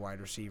out in the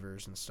wide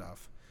receivers and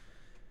stuff.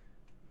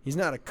 He's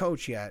not a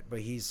coach yet,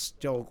 but he's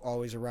still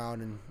always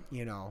around, and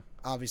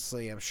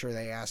obviously I'm sure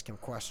they ask him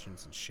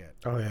questions and shit.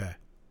 Oh yeah.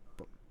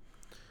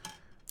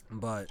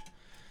 But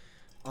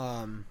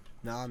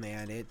nah,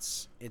 man,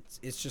 it's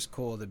just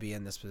cool to be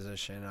in this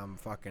position. I'm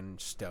fucking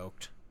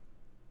stoked.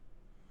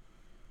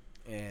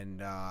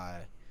 And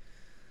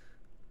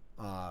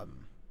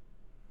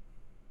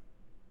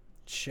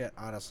shit,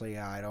 honestly,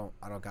 yeah, I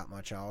don't got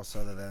much else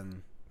other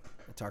than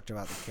I talked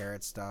about the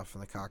carrot stuff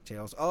and the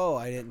cocktails. Oh,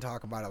 I didn't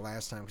talk about it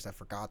last time because I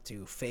forgot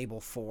to. Fable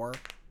 4.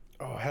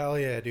 Oh hell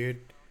yeah, dude!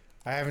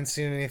 I haven't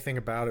seen anything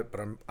about it, but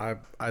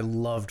I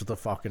loved the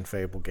fucking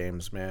Fable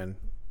games, man.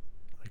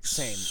 Like,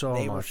 same.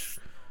 So much.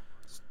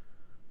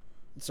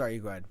 Sorry,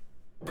 you go ahead.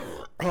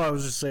 Oh, I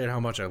was just saying how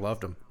much I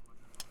loved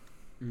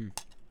them.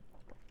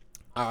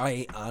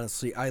 I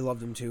honestly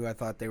loved them too. I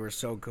thought they were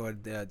so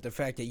good. The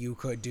fact that you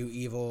could do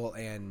evil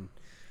and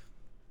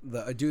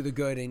do the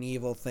good and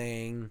evil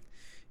thing,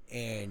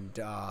 and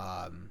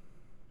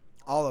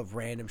all of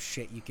random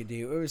shit you could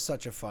do. It was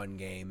such a fun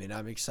game, and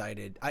I'm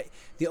excited.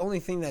 The only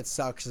thing that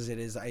sucks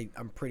is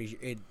I'm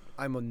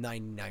I'm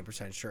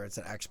 99% sure it's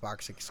an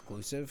Xbox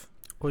exclusive.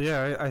 Well,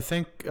 yeah, I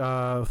think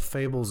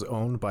Fable's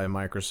owned by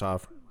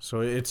Microsoft,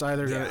 so it's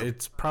either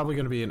it's probably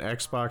gonna be an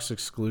Xbox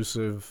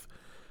exclusive,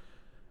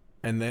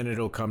 and then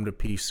it'll come to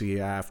PC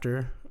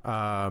after.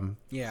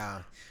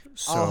 Yeah,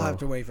 So I'll have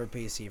to wait for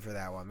PC for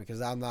that one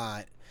because I'm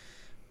not.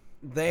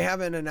 They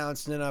haven't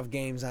announced enough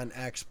games on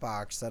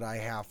Xbox that I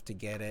have to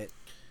get it.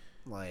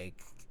 Like,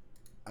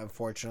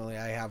 unfortunately,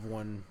 I have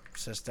one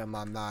system.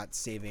 I'm not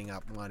saving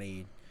up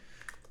money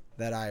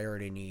that I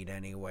already need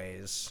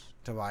anyways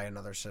to buy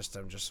another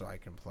system just so I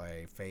can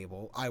play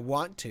Fable. I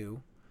want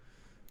to,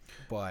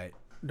 but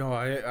no,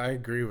 I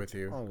agree with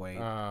you. I'll wait.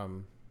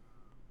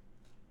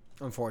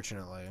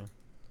 Unfortunately.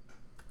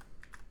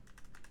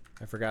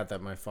 I forgot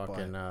that my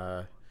fucking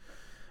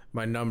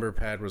my number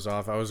pad was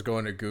off. I was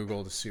going to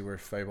Google to see where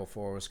Fable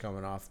 4 was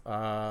coming off.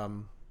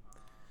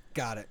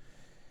 Got it.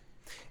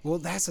 Well,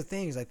 that's the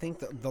thing is I think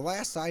the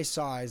last I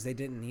saw is they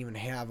didn't even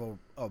have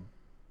a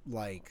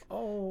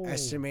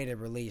estimated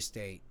release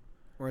date.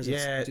 Or is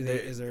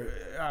is there?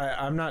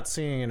 I'm not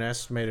seeing an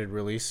estimated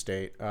release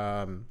date.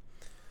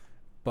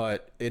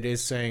 But it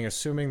is saying,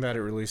 assuming that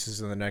it releases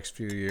in the next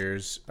few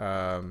years,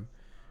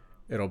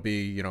 it'll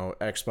be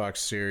Xbox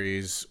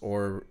Series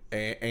or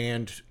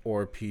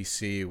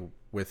PC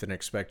with an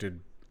expected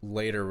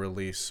later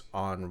release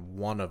on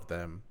one of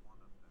them.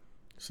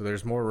 So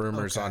there's more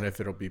rumors on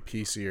if it'll be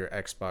PC or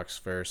Xbox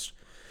first,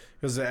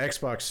 because the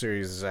Xbox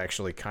Series is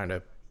actually kind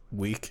of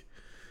weak.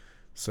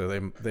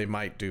 So they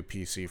might do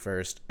PC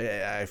first.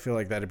 I feel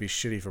like that'd be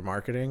shitty for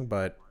marketing,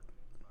 but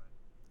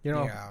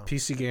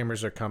PC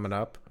gamers are coming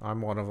up.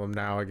 I'm one of them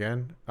now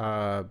again.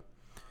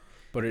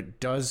 But it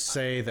does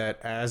say that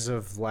as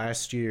of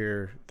last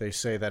year, they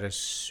say that as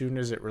soon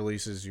as it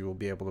releases, you will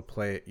be able to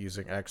play it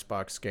using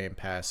Xbox Game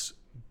Pass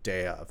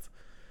day of.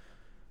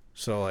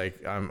 So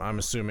like I'm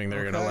assuming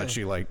they're gonna let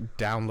you like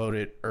download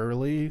it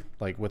early,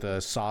 like with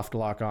a soft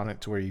lock on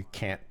it to where you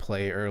can't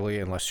play early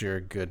unless you're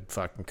a good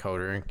fucking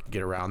coder and can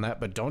get around that.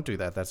 But don't do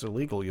that. That's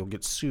illegal. You'll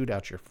get sued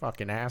out your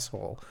fucking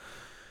asshole.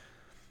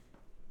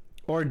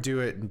 Or do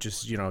it and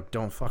just,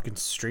 don't fucking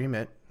stream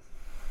it.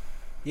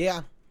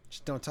 Yeah,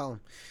 just don't tell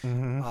them.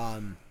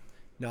 Mm-hmm.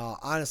 No,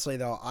 honestly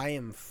though, I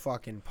am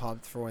fucking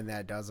pumped for when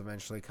that does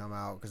eventually come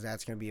out because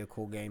that's gonna be a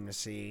cool game to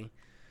see.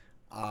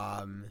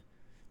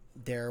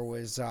 There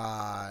was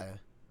I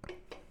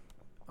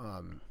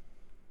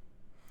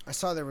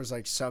saw there was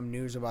like some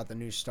news about the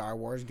new Star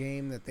Wars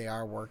game that they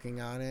are working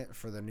on it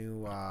for the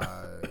new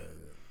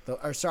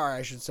I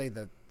should say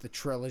the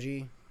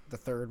trilogy, the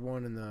third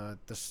one in the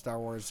Star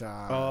Wars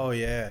oh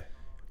yeah,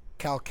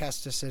 Cal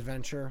Kestis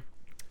adventure.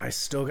 I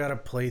still gotta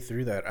play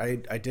through that. I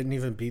didn't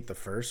even beat the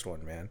first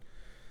one, man.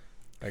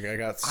 Like I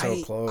got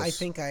so close. I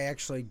think I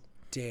actually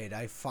did.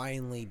 I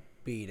finally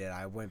beat it.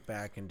 I went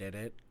back and did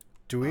it.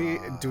 Do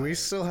we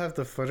still have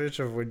the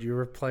footage of when you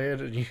were playing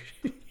and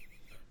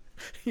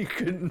you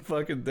couldn't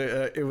fucking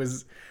it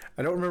was,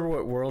 I don't remember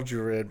what world you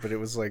were in, but it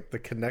was like the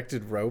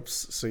connected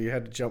ropes, so you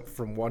had to jump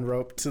from one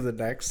rope to the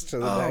next to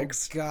the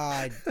next. Oh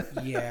god,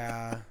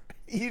 yeah.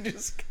 You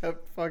just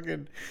kept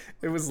fucking,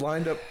 it was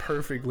lined up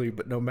perfectly,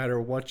 but no matter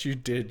what you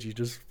did, you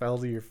just fell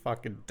to your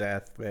fucking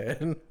death,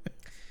 man.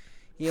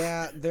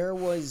 Yeah, there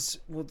was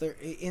there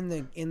in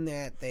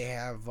that they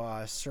have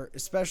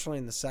especially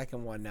in the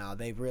second one now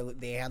they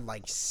had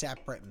like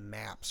separate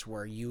maps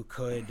where you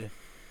could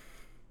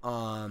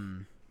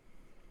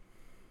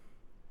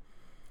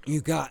you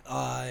got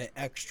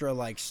extra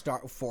like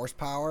force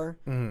power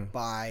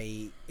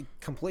by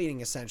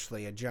completing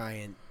essentially a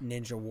giant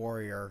ninja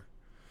warrior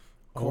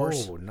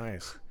course. Oh,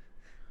 nice.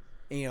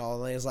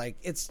 It's like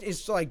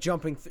it's like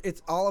jumping.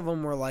 It's all of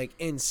them were like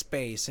in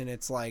space, and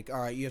it's like, all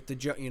right, you have to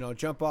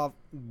jump off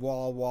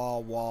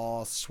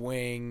wall,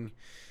 swing,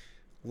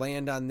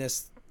 land on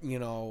this,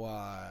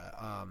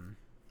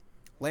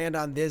 land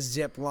on this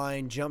zip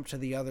line, jump to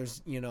the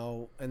others,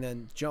 and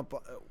then jump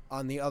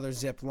on the other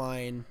zip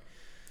line.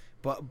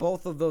 But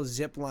both of those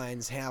zip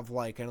lines have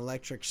like an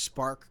electric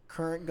spark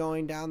current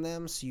going down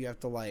them, so you have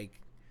to like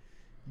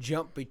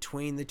jump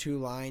between the two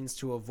lines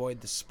to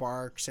avoid the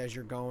sparks as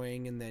you're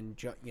going, and then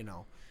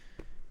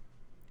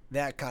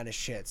that kind of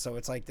shit. So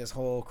it's like this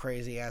whole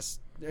crazy ass.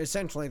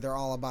 Essentially, they're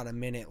all about a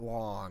minute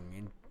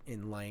long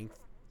in length.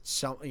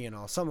 Some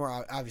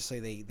were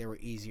obviously they were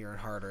easier and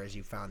harder as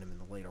you found them in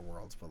the later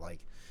worlds, but like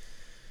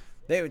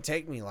they would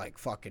take me like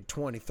fucking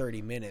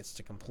 20-30 minutes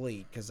to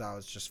complete because I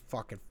was just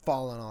fucking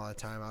falling all the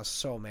time. I was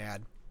so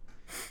mad.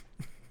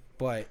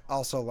 But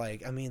also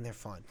like, I mean, they're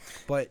fun,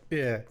 but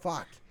yeah,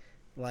 fuck.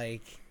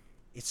 Like,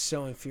 it's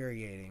so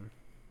infuriating.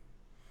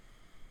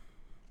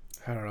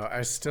 I don't know.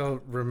 I still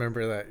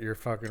remember that your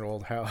fucking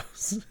old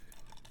house.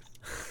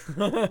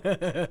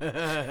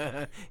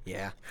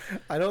 Yeah.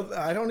 I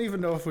don't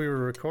even know if we were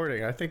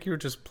recording. I think you were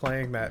just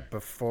playing that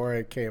before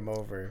I came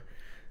over.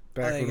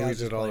 Back when we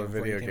did all the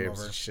video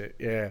games and shit.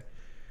 Yeah.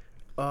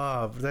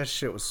 Oh, but that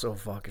shit was so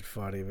fucking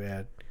funny,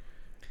 man.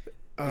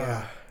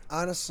 Yeah.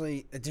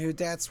 Honestly, dude,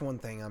 that's one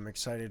thing I'm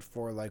excited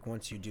for. Like,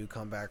 once you do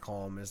come back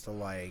home, is to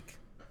like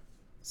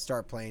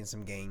start playing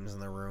some games in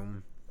the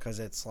room because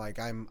it's like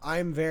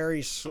I'm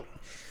very.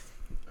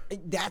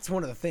 That's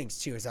one of the things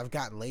too, is I've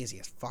gotten lazy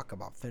as fuck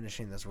about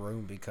finishing this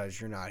room because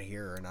you're not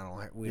here and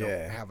we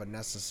don't have a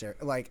necessary,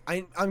 like,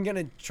 I'm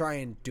gonna try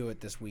and do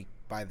it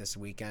by this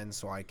weekend,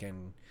 so I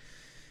can,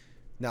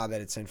 now that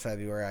it's in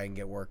February, I can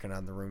get working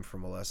on the room for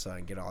Melissa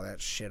and get all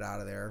that shit out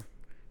of there.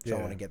 So I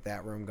want to get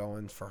that room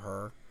going for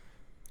her.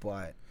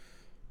 But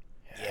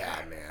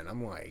yeah, man,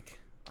 I'm like,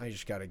 I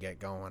just gotta get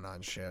going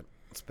on shit.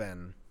 It's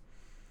been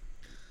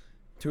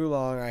too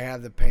long. I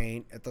have the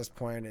paint at this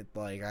point. It,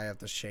 like, I have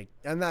to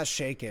not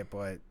shake it,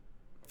 but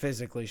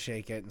physically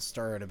shake it and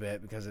stir it a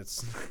bit because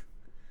it's.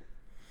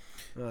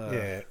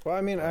 Yeah. Well,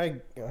 I mean,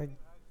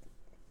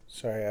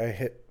 sorry,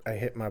 I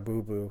hit my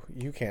boo boo.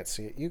 You can't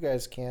see it. You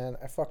guys can.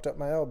 I fucked up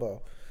my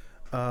elbow.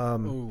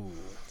 Ooh.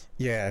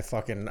 Yeah,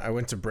 I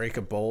went to break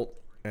a bolt,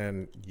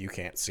 and you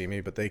can't see me,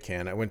 but they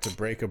can. I went to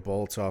break a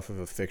bolt off of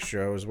a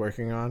fixture I was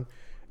working on,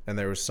 and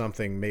there was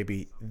something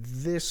maybe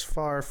this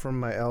far from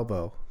my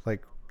elbow,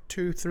 like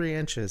 2-3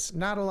 inches,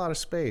 not a lot of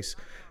space,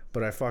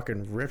 but I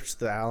fucking ripped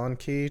the Allen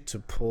key to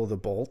pull the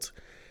bolt,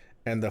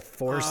 and the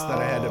force that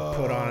I had to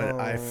put on it,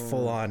 I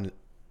full on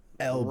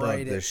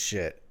elbowed this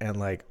shit, and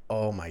like,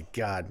 oh my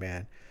god,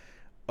 man,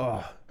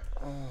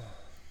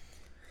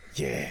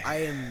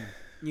 yeah,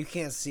 you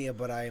can't see it,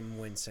 but I am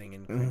wincing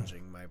and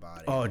cringing my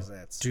body.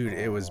 Dude,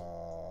 it was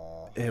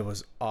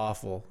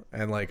awful,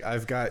 and like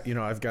I've got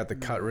the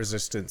cut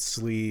resistant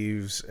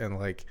sleeves, and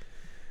like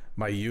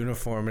my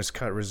uniform is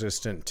cut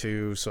resistant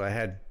too, so I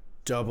had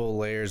double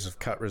layers of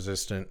cut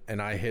resistant,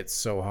 and I hit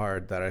so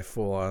hard that I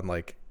full on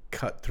like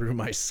cut through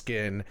my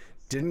skin.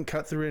 Didn't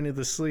cut through any of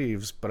the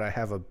sleeves, but I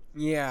have a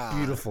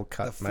beautiful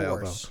cut in my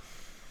elbow.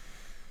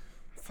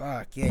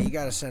 Fuck yeah! You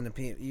gotta send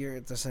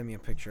me a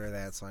picture of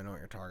that so I know what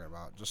you're talking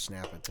about. Just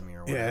snap it to me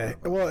or whatever.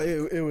 Yeah, well,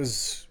 it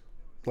was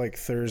like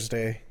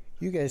Thursday.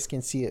 You guys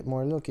can see it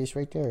more. Look, it's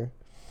right there.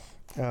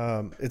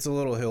 It's a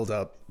little hilled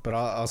up, but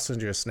I'll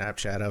send you a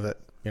Snapchat of it.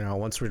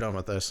 Once we're done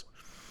with this.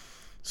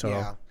 So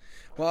yeah.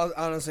 Well,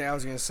 honestly, I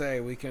was gonna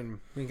say we can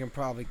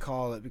probably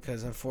call it,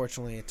 because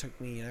unfortunately it took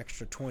me an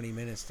extra 20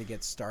 minutes to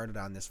get started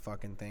on this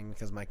fucking thing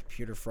because my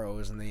computer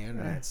froze and the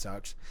internet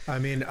sucks. I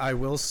mean, I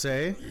will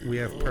say we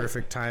have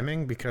perfect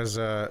timing because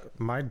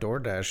my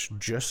DoorDash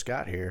just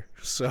got here,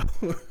 so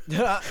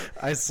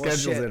I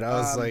scheduled it. I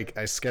was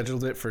I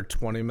scheduled it for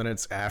 20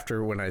 minutes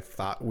after when I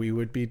thought we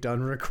would be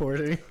done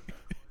recording.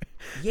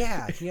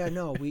 Yeah,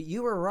 no,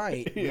 you were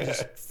right. Yeah.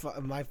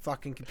 My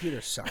fucking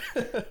computer sucked.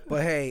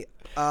 But hey,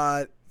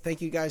 thank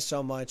you guys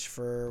so much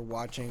for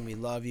watching. We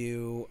love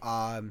you.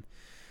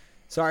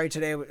 Sorry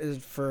today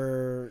is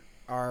for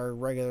our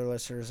regular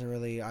listeners and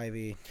really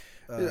Ivy.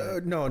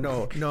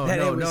 No.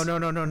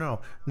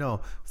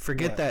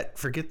 Forget that.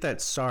 Forget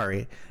that.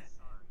 Sorry.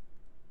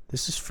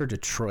 This is for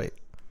Detroit.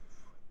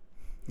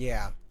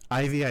 Yeah.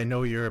 Ivy, I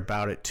know you're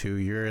about it too.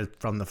 You're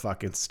from the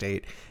fucking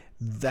state.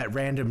 That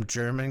random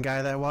German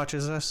guy that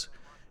watches us,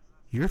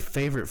 your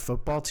favorite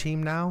football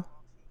team now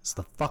is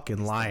the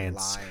fucking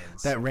Lions.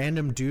 That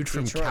random dude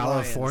from Detroit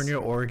California,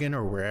 Lions. Oregon,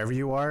 or wherever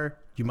you are,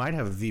 you might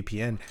have a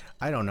VPN.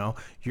 I don't know.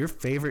 Your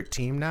favorite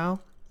team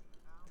now,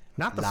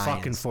 not the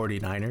fucking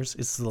 49ers,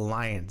 it's the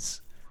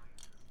Lions.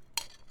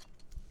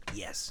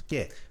 Yes.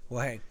 Yeah.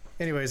 Well, hey.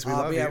 Anyways, we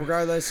love you. Yeah,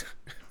 regardless,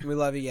 we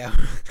love you. Yeah.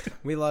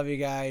 We love you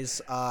guys.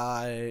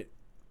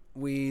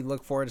 We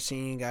look forward to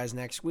seeing you guys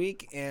next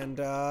week, and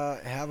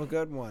have a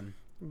good one.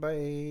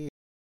 Bye.